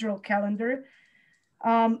procedural calendar.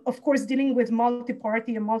 Of course, dealing with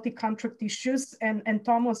multi-party and multi-contract issues, and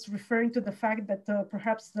Tom was referring to the fact that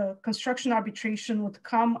perhaps the construction arbitration would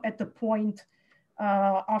come at the point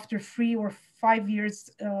after 3 or 5 years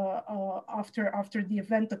after the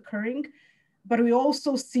event occurring. But we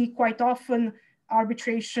also see quite often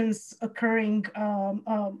arbitrations occurring,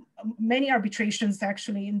 many arbitrations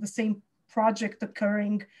actually in the same project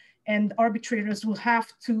occurring, and arbitrators will have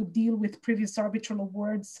to deal with previous arbitral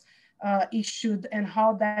awards issued and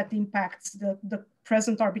how that impacts the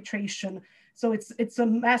present arbitration. So it's a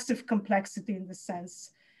massive complexity in this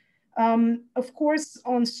sense. Of course,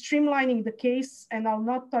 on streamlining the case, and I'll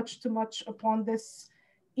not touch too much upon this,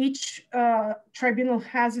 each tribunal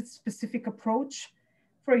has its specific approach.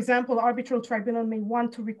 For example, arbitral tribunal may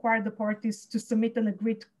want to require the parties to submit an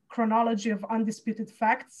agreed chronology of undisputed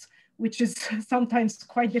facts, which is sometimes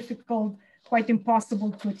quite difficult, quite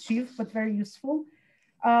impossible to achieve, but very useful.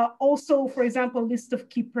 Also, for example, list of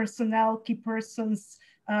key personnel, key persons,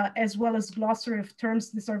 as well as glossary of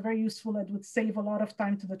terms. These are very useful and would save a lot of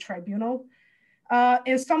time to the tribunal.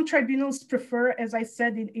 And some tribunals prefer, as I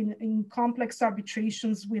said, in complex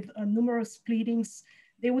arbitrations with numerous pleadings,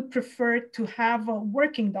 they would prefer to have a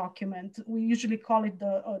working document. We usually call it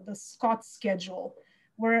the Scott schedule,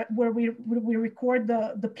 where we record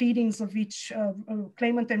the pleadings of each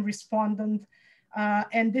claimant and respondent.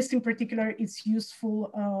 And this in particular is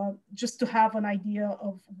useful just to have an idea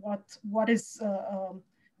of what is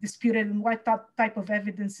disputed and what type of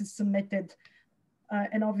evidence is submitted,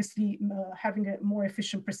 and obviously having a more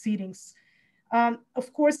efficient proceedings.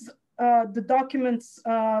 Of course, the documents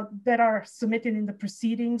that are submitted in the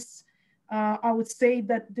proceedings, I would say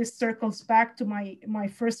that this circles back to my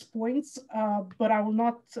first points, but I will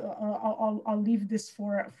not, I'll leave this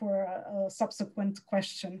for a subsequent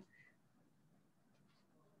question.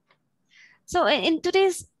 So in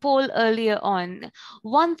today's poll earlier on,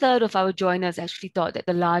 1/3 of our joiners actually thought that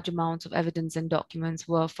the large amounts of evidence and documents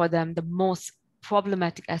were for them the most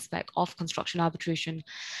problematic aspect of construction arbitration.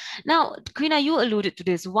 Now, Quina, you alluded to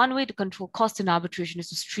this. One way to control cost in arbitration is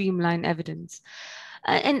to streamline evidence.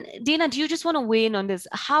 And Dana, do you just want to weigh in on this?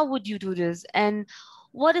 How would you do this? And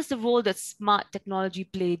what is the role that smart technology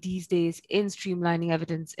play these days in streamlining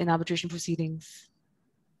evidence in arbitration proceedings?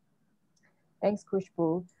 Thanks,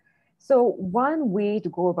 Khushbu. So one way to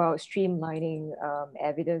go about streamlining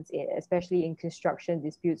evidence, especially in construction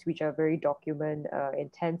disputes, which are very document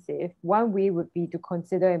intensive, one way would be to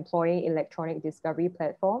consider employing electronic discovery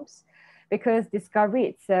platforms. because discovery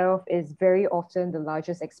itself is very often the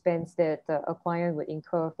largest expense that a client would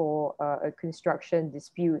incur for a construction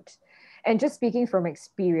dispute. And just speaking from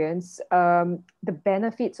experience, the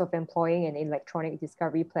benefits of employing an electronic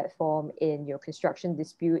discovery platform in your construction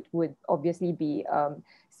dispute would obviously be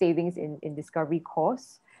savings in discovery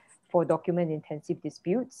costs for document-intensive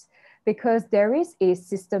disputes, because there is a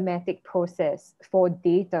systematic process for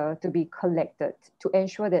data to be collected to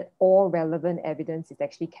ensure that all relevant evidence is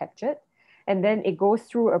actually captured. And then it goes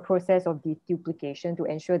through a process of deduplication to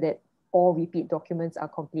ensure that all repeat documents are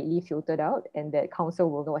completely filtered out and that counsel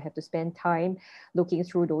will not have to spend time looking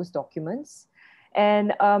through those documents.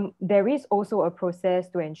 And there is also a process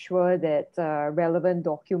to ensure that relevant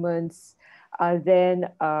documents are then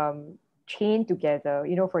chained together.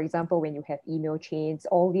 You know, for example, when you have email chains,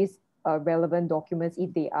 all these relevant documents,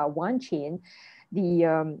 if they are one chain,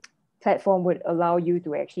 the platform would allow you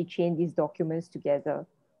to actually chain these documents together.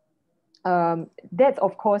 That's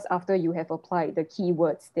of course after you have applied the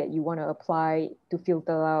keywords that you want to apply to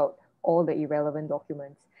filter out all the irrelevant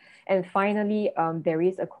documents. And finally, there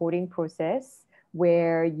is a coding process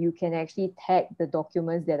where you can actually tag the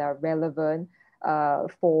documents that are relevant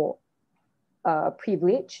for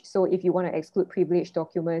privilege. So if you want to exclude privileged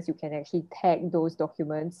documents, you can actually tag those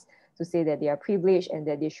documents to say that they are privileged and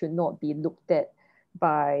that they should not be looked at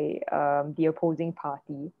by the opposing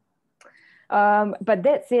party. But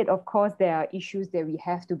that said, of course, there are issues that we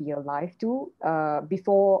have to be alive to.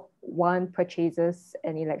 Before one purchases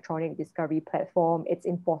an electronic discovery platform, it's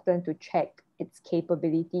important to check its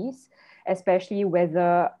capabilities, especially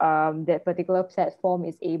whether that particular platform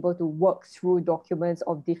is able to work through documents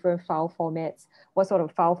of different file formats, what sort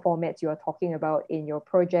of file formats you are talking about in your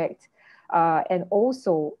project. And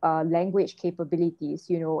also language capabilities,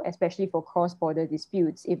 you know, especially for cross-border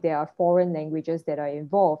disputes, if there are foreign languages that are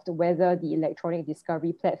involved, whether the electronic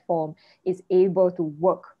discovery platform is able to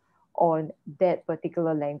work on that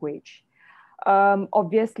particular language.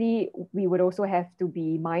 Obviously, we would also have to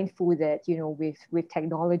be mindful that, you know, with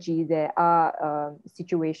technology, there are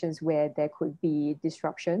situations where there could be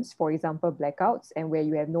disruptions, for example, blackouts, and where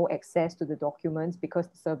you have no access to the documents because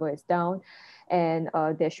the server is down. And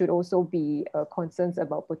there should also be concerns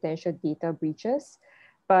about potential data breaches.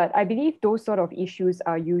 But I believe those sort of issues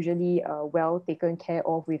are usually well taken care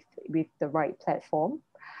of with the right platform.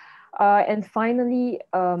 And finally,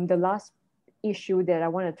 the last issue that I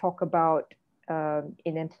want to talk about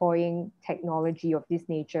in employing technology of this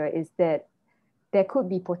nature is that there could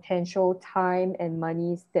be potential time and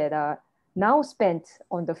monies that are now spent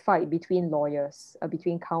on the fight between lawyers,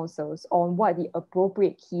 between counsels, on what the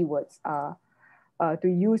appropriate keywords are to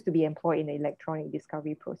use to be employed in the electronic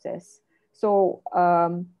discovery process. So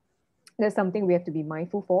that's something we have to be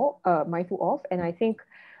mindful of. And I think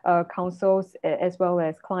counsels as well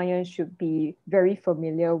as clients should be very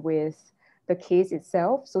familiar with the case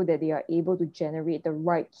itself so that they are able to generate the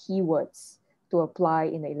right keywords to apply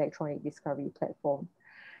in the electronic discovery platform.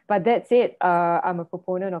 But that said, I'm a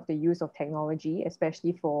proponent of the use of technology,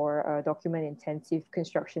 especially for document-intensive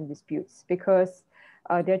construction disputes, because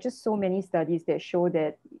there are just so many studies that show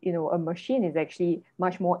that, you know, a machine is actually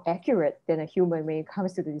much more accurate than a human when it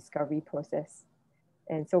comes to the discovery process.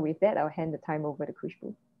 And so with that, I'll hand the time over to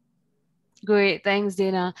Khushbu. Great, thanks,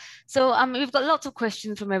 Dana. So we've got lots of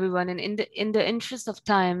questions from everyone, and in the interest of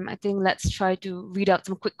time, I think let's try to read out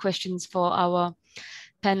some quick questions for our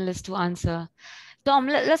panelists to answer. Tom,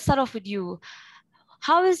 let's start off with you.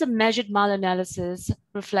 How does the measured malanalysis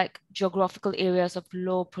reflect geographical areas of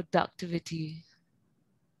low productivity?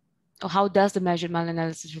 Or how does the measured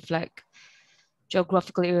malanalysis reflect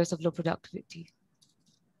geographical areas of low productivity?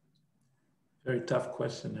 Very tough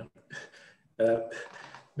question.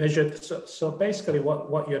 Measured. So basically,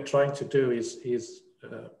 what you're trying to do is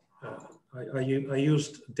I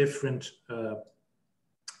used different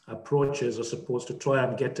approaches, I suppose, to try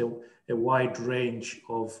and get a wide range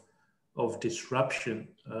of disruption.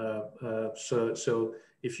 So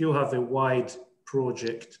if you have a wide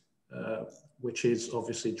project, which is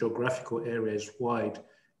obviously geographical areas wide,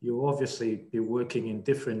 you'll obviously be working in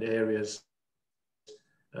different areas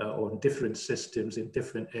on different systems in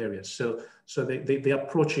different areas. So the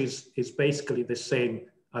approach is basically the same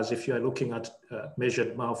as if you're looking at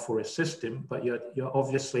measured mal for a system, but you're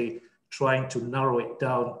obviously trying to narrow it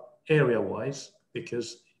down area-wise,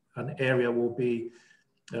 because an area will be,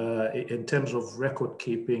 in terms of record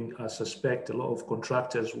keeping, I suspect a lot of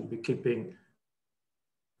contractors will be keeping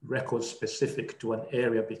records specific to an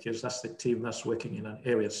area because that's the team that's working in an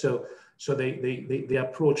area. So the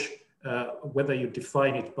approach, whether you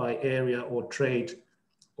define it by area or trade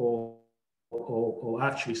or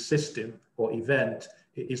actually system or event,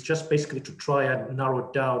 is just basically to try and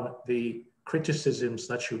narrow down the criticisms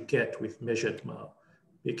that you get with measured MAL,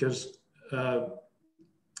 because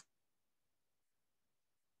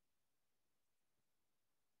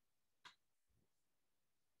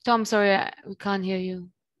Tom, sorry, we can't hear you.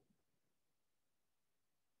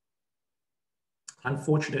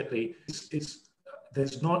 Unfortunately,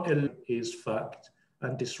 there's not a is fact,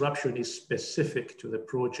 and disruption is specific to the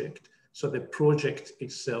project. So the project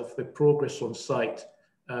itself, the progress on site,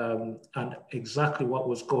 and exactly what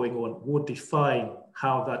was going on would define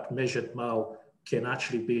how that measured MAL can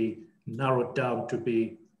actually be narrowed down to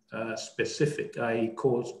be specific, i.e.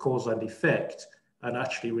 cause and effect, and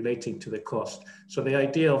actually relating to the cost. So the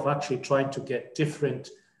idea of actually trying to get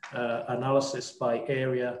different analysis by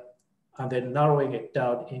area and then narrowing it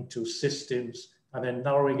down into systems and then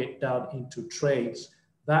narrowing it down into trades,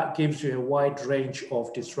 that gives you a wide range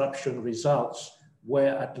of disruption results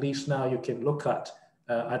where at least now you can look at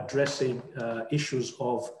addressing issues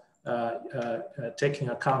of taking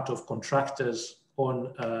account of contractors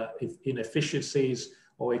on inefficiencies,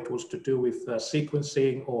 or it was to do with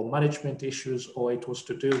sequencing or management issues, or it was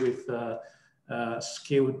to do with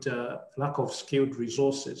lack of skilled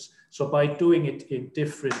resources. So by doing it in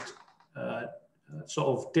different sort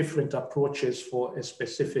of different approaches for a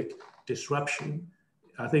specific disruption,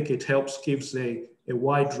 I think it gives a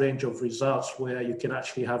wide range of results where you can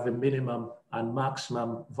actually have a minimum and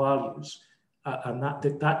maximum values. And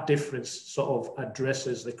that difference sort of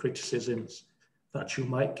addresses the criticisms that you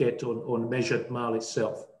might get on measured MAL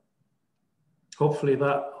itself. Hopefully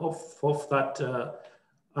that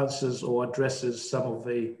answers or addresses some of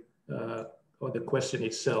the question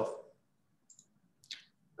itself.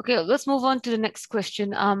 Okay, let's move on to the next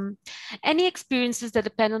question. Any experiences that the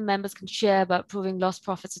panel members can share about proving lost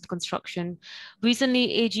profits in construction?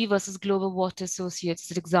 Recently, AG versus Global Water Associates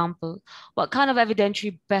is an example. What kind of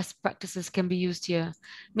evidentiary best practices can be used here?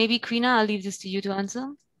 Maybe Krina, I'll leave this to you to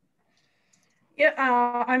answer. Yeah,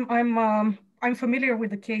 I'm familiar with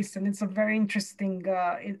the case, and it's a very interesting.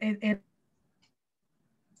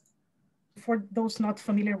 For those not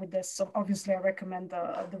familiar with this, so obviously I recommend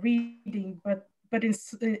the reading, but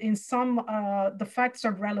in some, the facts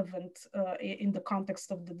are relevant in the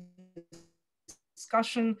context of the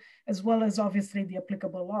discussion, as well as obviously the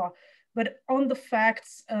applicable law. But on the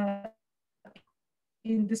facts,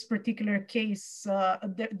 in this particular case,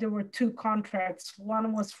 there were two contracts.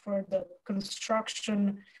 One was for the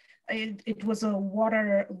construction. It was a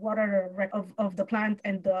water of the plant,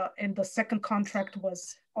 and the second contract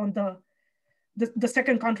was on the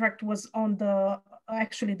second contract was on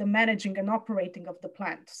actually the managing and operating of the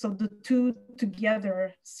plant. So the two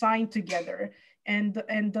together signed together, and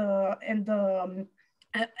the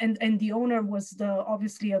owner was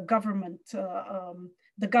obviously a government,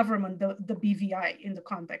 the BVI in the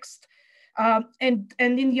context. And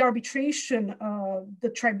in the arbitration,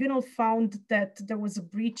 the tribunal found that there was a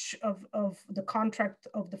breach of the contract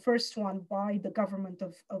of the first one by the government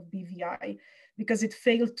of BVI, because it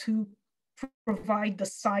failed to provide the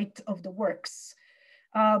site of the works.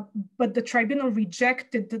 But the tribunal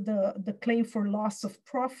rejected the claim for loss of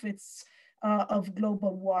profits of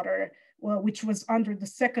Global Water, which was under the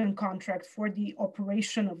second contract for the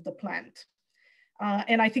operation of the plant.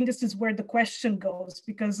 And I think this is where the question goes,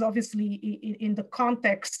 because obviously in the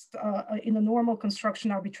context, in a normal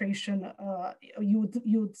construction arbitration, you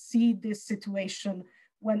would see this situation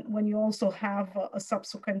when you also have a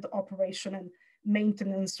subsequent operation and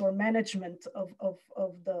maintenance or management of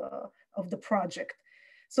the project.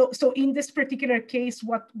 So in this particular case,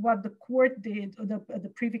 what the court did,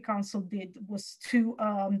 the Privy Council did, was to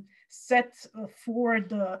set for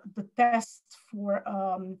the test for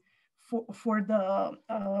the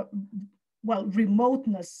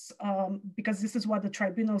remoteness, because this is what the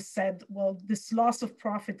tribunal said. Well, this loss of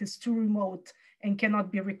profit is too remote and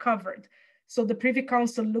cannot be recovered. So the Privy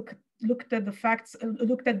Council looked at the facts,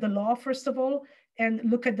 looked at the law first of all, and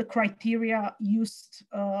look at the criteria used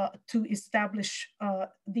to establish the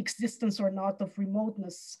existence or not of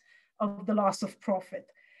remoteness of the loss of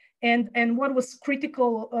profit. And what was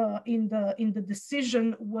critical in the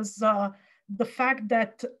decision was the fact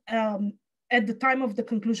that at the time of the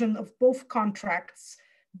conclusion of both contracts,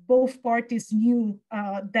 both parties knew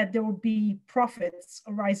that there would be profits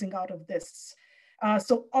arising out of this.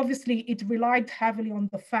 So obviously it relied heavily on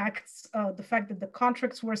the facts, the fact that the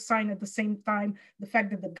contracts were signed at the same time, the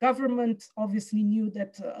fact that the government obviously knew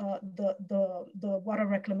that the water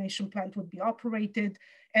reclamation plant would be operated,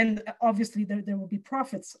 and obviously there will be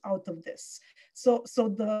profits out of this. So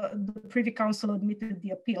the Privy Council admitted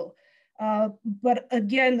the appeal. But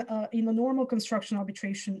again, in a normal construction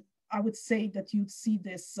arbitration, I would say that you'd see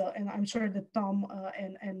this, and I'm sure that Tom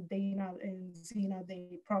and Dana and Zina,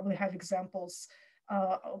 they probably have examples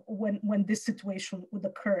when this situation would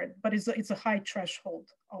occur. But it's a high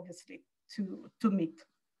threshold, obviously, to meet.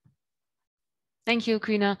 Thank you,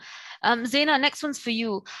 Karina. Zaina, next one's for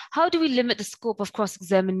you. How do we limit the scope of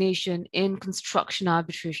cross-examination in construction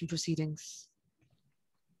arbitration proceedings?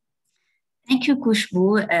 Thank you,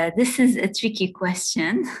 Kushbu. This is a tricky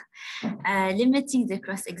question. Limiting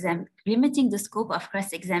the scope of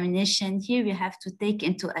cross-examination, here we have to take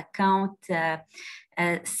into account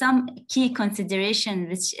some key consideration,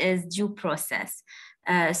 which is due process.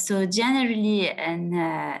 So generally in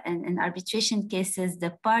arbitration cases, the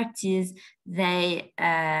parties, the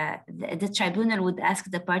tribunal would ask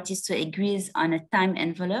the parties to agree on a time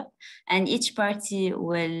envelope, and each party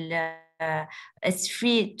will is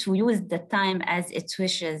free to use the time as it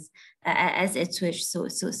wishes.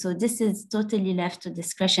 So this is totally left to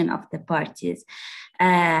discretion of the parties,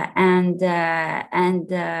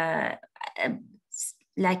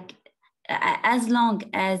 like as long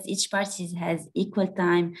as each party has equal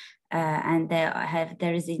time and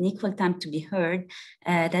there is an equal time to be heard,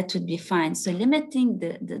 that would be fine. So limiting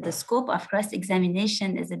the scope of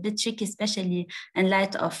cross-examination is a bit tricky, especially in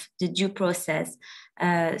light of the due process.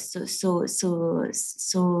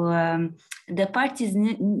 The parties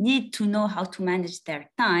need to know how to manage their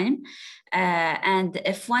time. And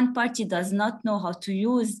if one party does not know how to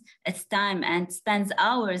use its time and spends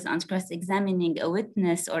hours on cross-examining a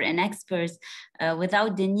witness or an expert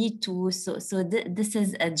without the need to, this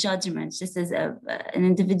is a judgment. This is an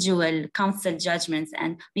individual counsel judgment,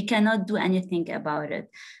 and we cannot do anything about it.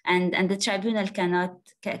 And the tribunal cannot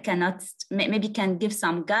maybe can give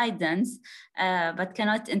some guidance, but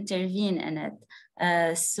cannot intervene in it.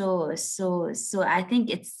 So I think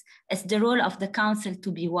it's the role of the counsel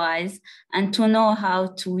to be wise and to know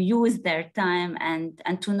how to use their time and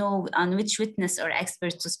to know on which witness or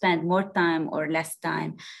expert to spend more time or less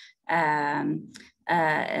time in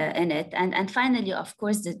it. And finally, of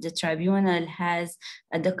course, the tribunal has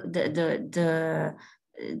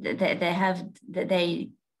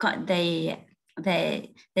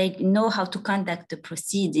they know how to conduct the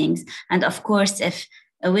proceedings. And of course, if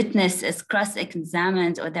a witness is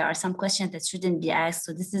cross-examined or there are some questions that shouldn't be asked,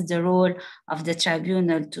 so this is the role of the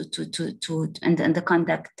tribunal and the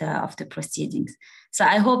conduct of the proceedings. So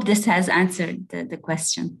I hope this has answered the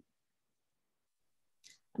question.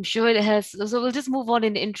 I'm sure it has. So we'll just move on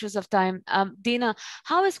in the interest of time. Dana,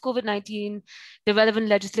 how is COVID-19, the relevant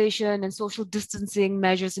legislation and social distancing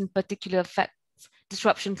measures in particular affect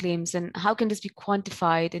disruption claims, and how can this be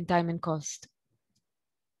quantified in time and cost?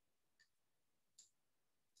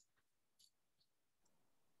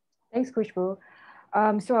 Thanks, Kushbu.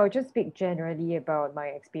 So I'll just speak generally about my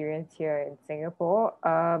experience here in Singapore.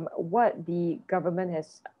 What the government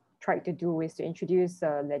has tried to do is to introduce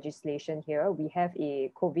legislation here. We have a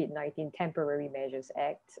COVID-19 Temporary Measures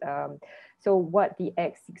Act. So what the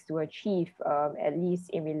Act seeks to achieve, at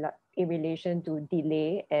least in relation to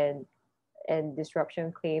delay and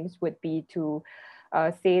disruption claims, would be to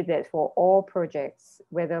say that for all projects,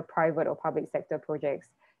 whether private or public sector projects,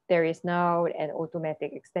 there is now an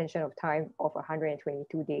automatic extension of time of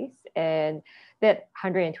 122 days. And that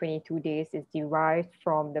 122 days is derived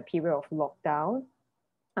from the period of lockdown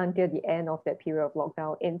until the end of that period of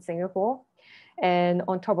lockdown in Singapore. And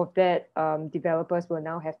on top of that, developers will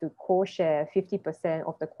now have to co-share 50%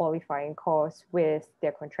 of the qualifying costs with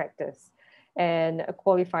their contractors. And a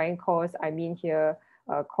qualifying cost, I mean here,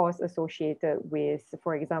 costs associated with,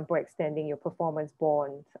 for example, extending your performance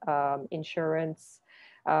bond, insurance,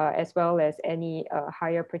 as well as any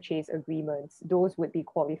hire purchase agreements. Those would be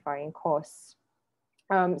qualifying costs.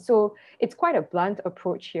 So it's quite a blunt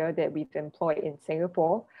approach here that we've employed in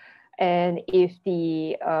Singapore. And if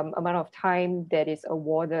the amount of time that is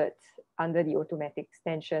awarded under the automatic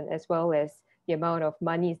extension, as well as the amount of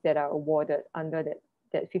monies that are awarded under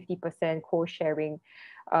that 50% co-sharing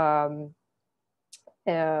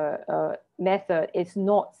method is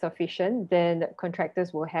not sufficient, then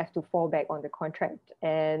contractors will have to fall back on the contract.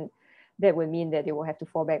 And that would mean that they will have to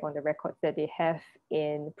fall back on the records that they have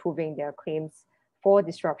in proving their claims for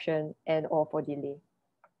disruption and or for delay.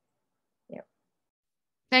 Yeah.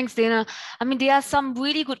 Thanks, Dana. I mean, there are some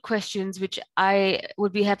really good questions which I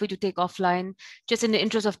would be happy to take offline, just in the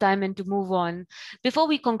interest of time and to move on. Before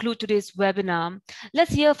we conclude today's webinar,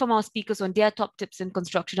 let's hear from our speakers on their top tips in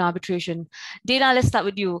construction arbitration. Dana, let's start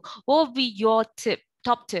with you. What would be your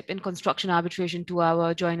top tip in construction arbitration to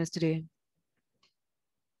our joiners today?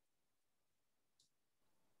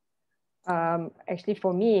 Actually,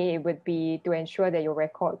 for me, it would be to ensure that your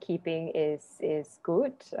record keeping is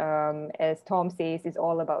good. As Tom says, it's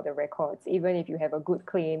all about the records. Even if you have a good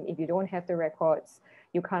claim, if you don't have the records,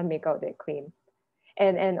 you can't make out that claim.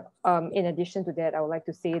 And in addition to that, I would like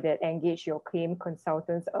to say that engage your claim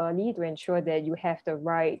consultants early to ensure that you have the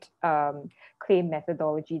right claim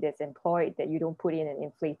methodology that's employed, that you don't put in an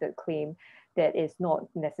inflated claim that is not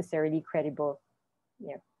necessarily credible.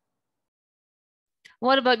 Yeah.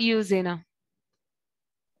 What about you, Zaina?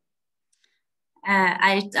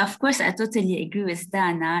 Of course, I totally agree with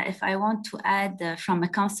Dana. If I want to add from a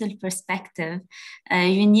counsel perspective,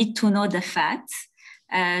 you need to know the facts.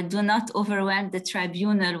 Do not overwhelm the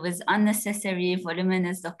tribunal with unnecessary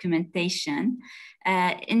voluminous documentation.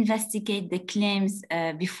 Investigate the claims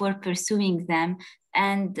before pursuing them,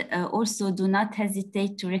 and also do not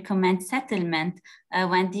hesitate to recommend settlement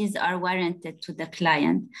when these are warranted to the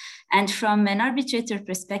client. And from an arbitrator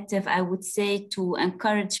perspective, I would say to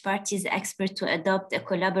encourage parties experts to adopt a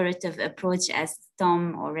collaborative approach, as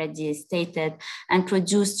Tom already stated, and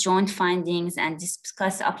produce joint findings and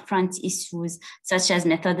discuss upfront issues such as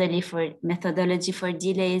methodology for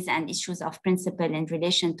delays and issues of principle in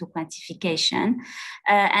relation to quantification.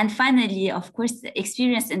 And finally, of course,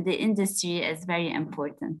 experience in the industry is very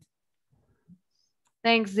important.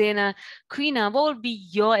 Thanks, Zaina. Krina, what would be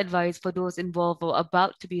your advice for those involved or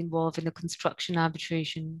about to be involved in a construction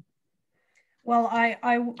arbitration? Well,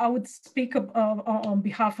 I would speak on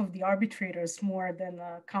behalf of the arbitrators more than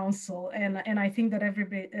counsel, and I think that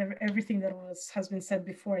everything that has been said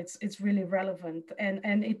before, it's really relevant,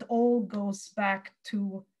 and it all goes back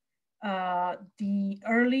to the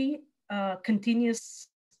early, continuous,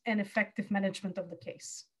 and effective management of the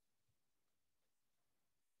case.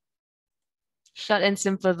 Short and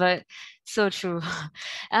simple, but so true.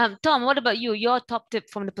 Tom, what about you? Your top tip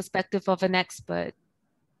from the perspective of an expert?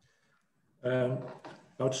 I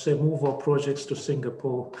would say move our projects to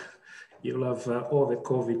Singapore. You'll have all the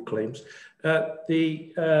COVID claims.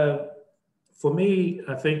 For me,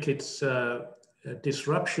 I think it's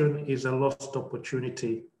disruption is a lost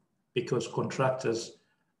opportunity because contractors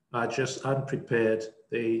are just unprepared.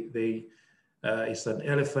 It's an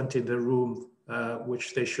elephant in the room,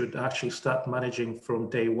 which they should actually start managing from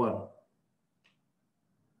day one.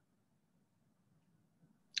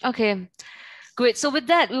 Okay. Great. So with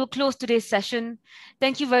that, we will close today's session.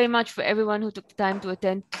 Thank you very much for everyone who took the time to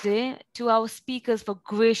attend today, to our speakers for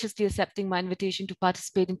graciously accepting my invitation to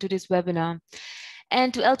participate in today's webinar,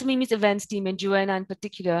 and to Ultimimi's events team and Joanna in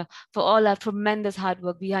particular for all our tremendous hard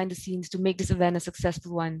work behind the scenes to make this event a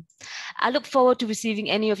successful one. I look forward to receiving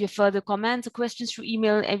any of your further comments or questions through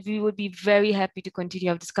email, and we would be very happy to continue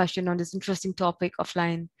our discussion on this interesting topic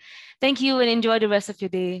offline. Thank you and enjoy the rest of your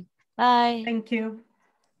day. Bye. Thank you.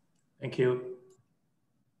 Thank you.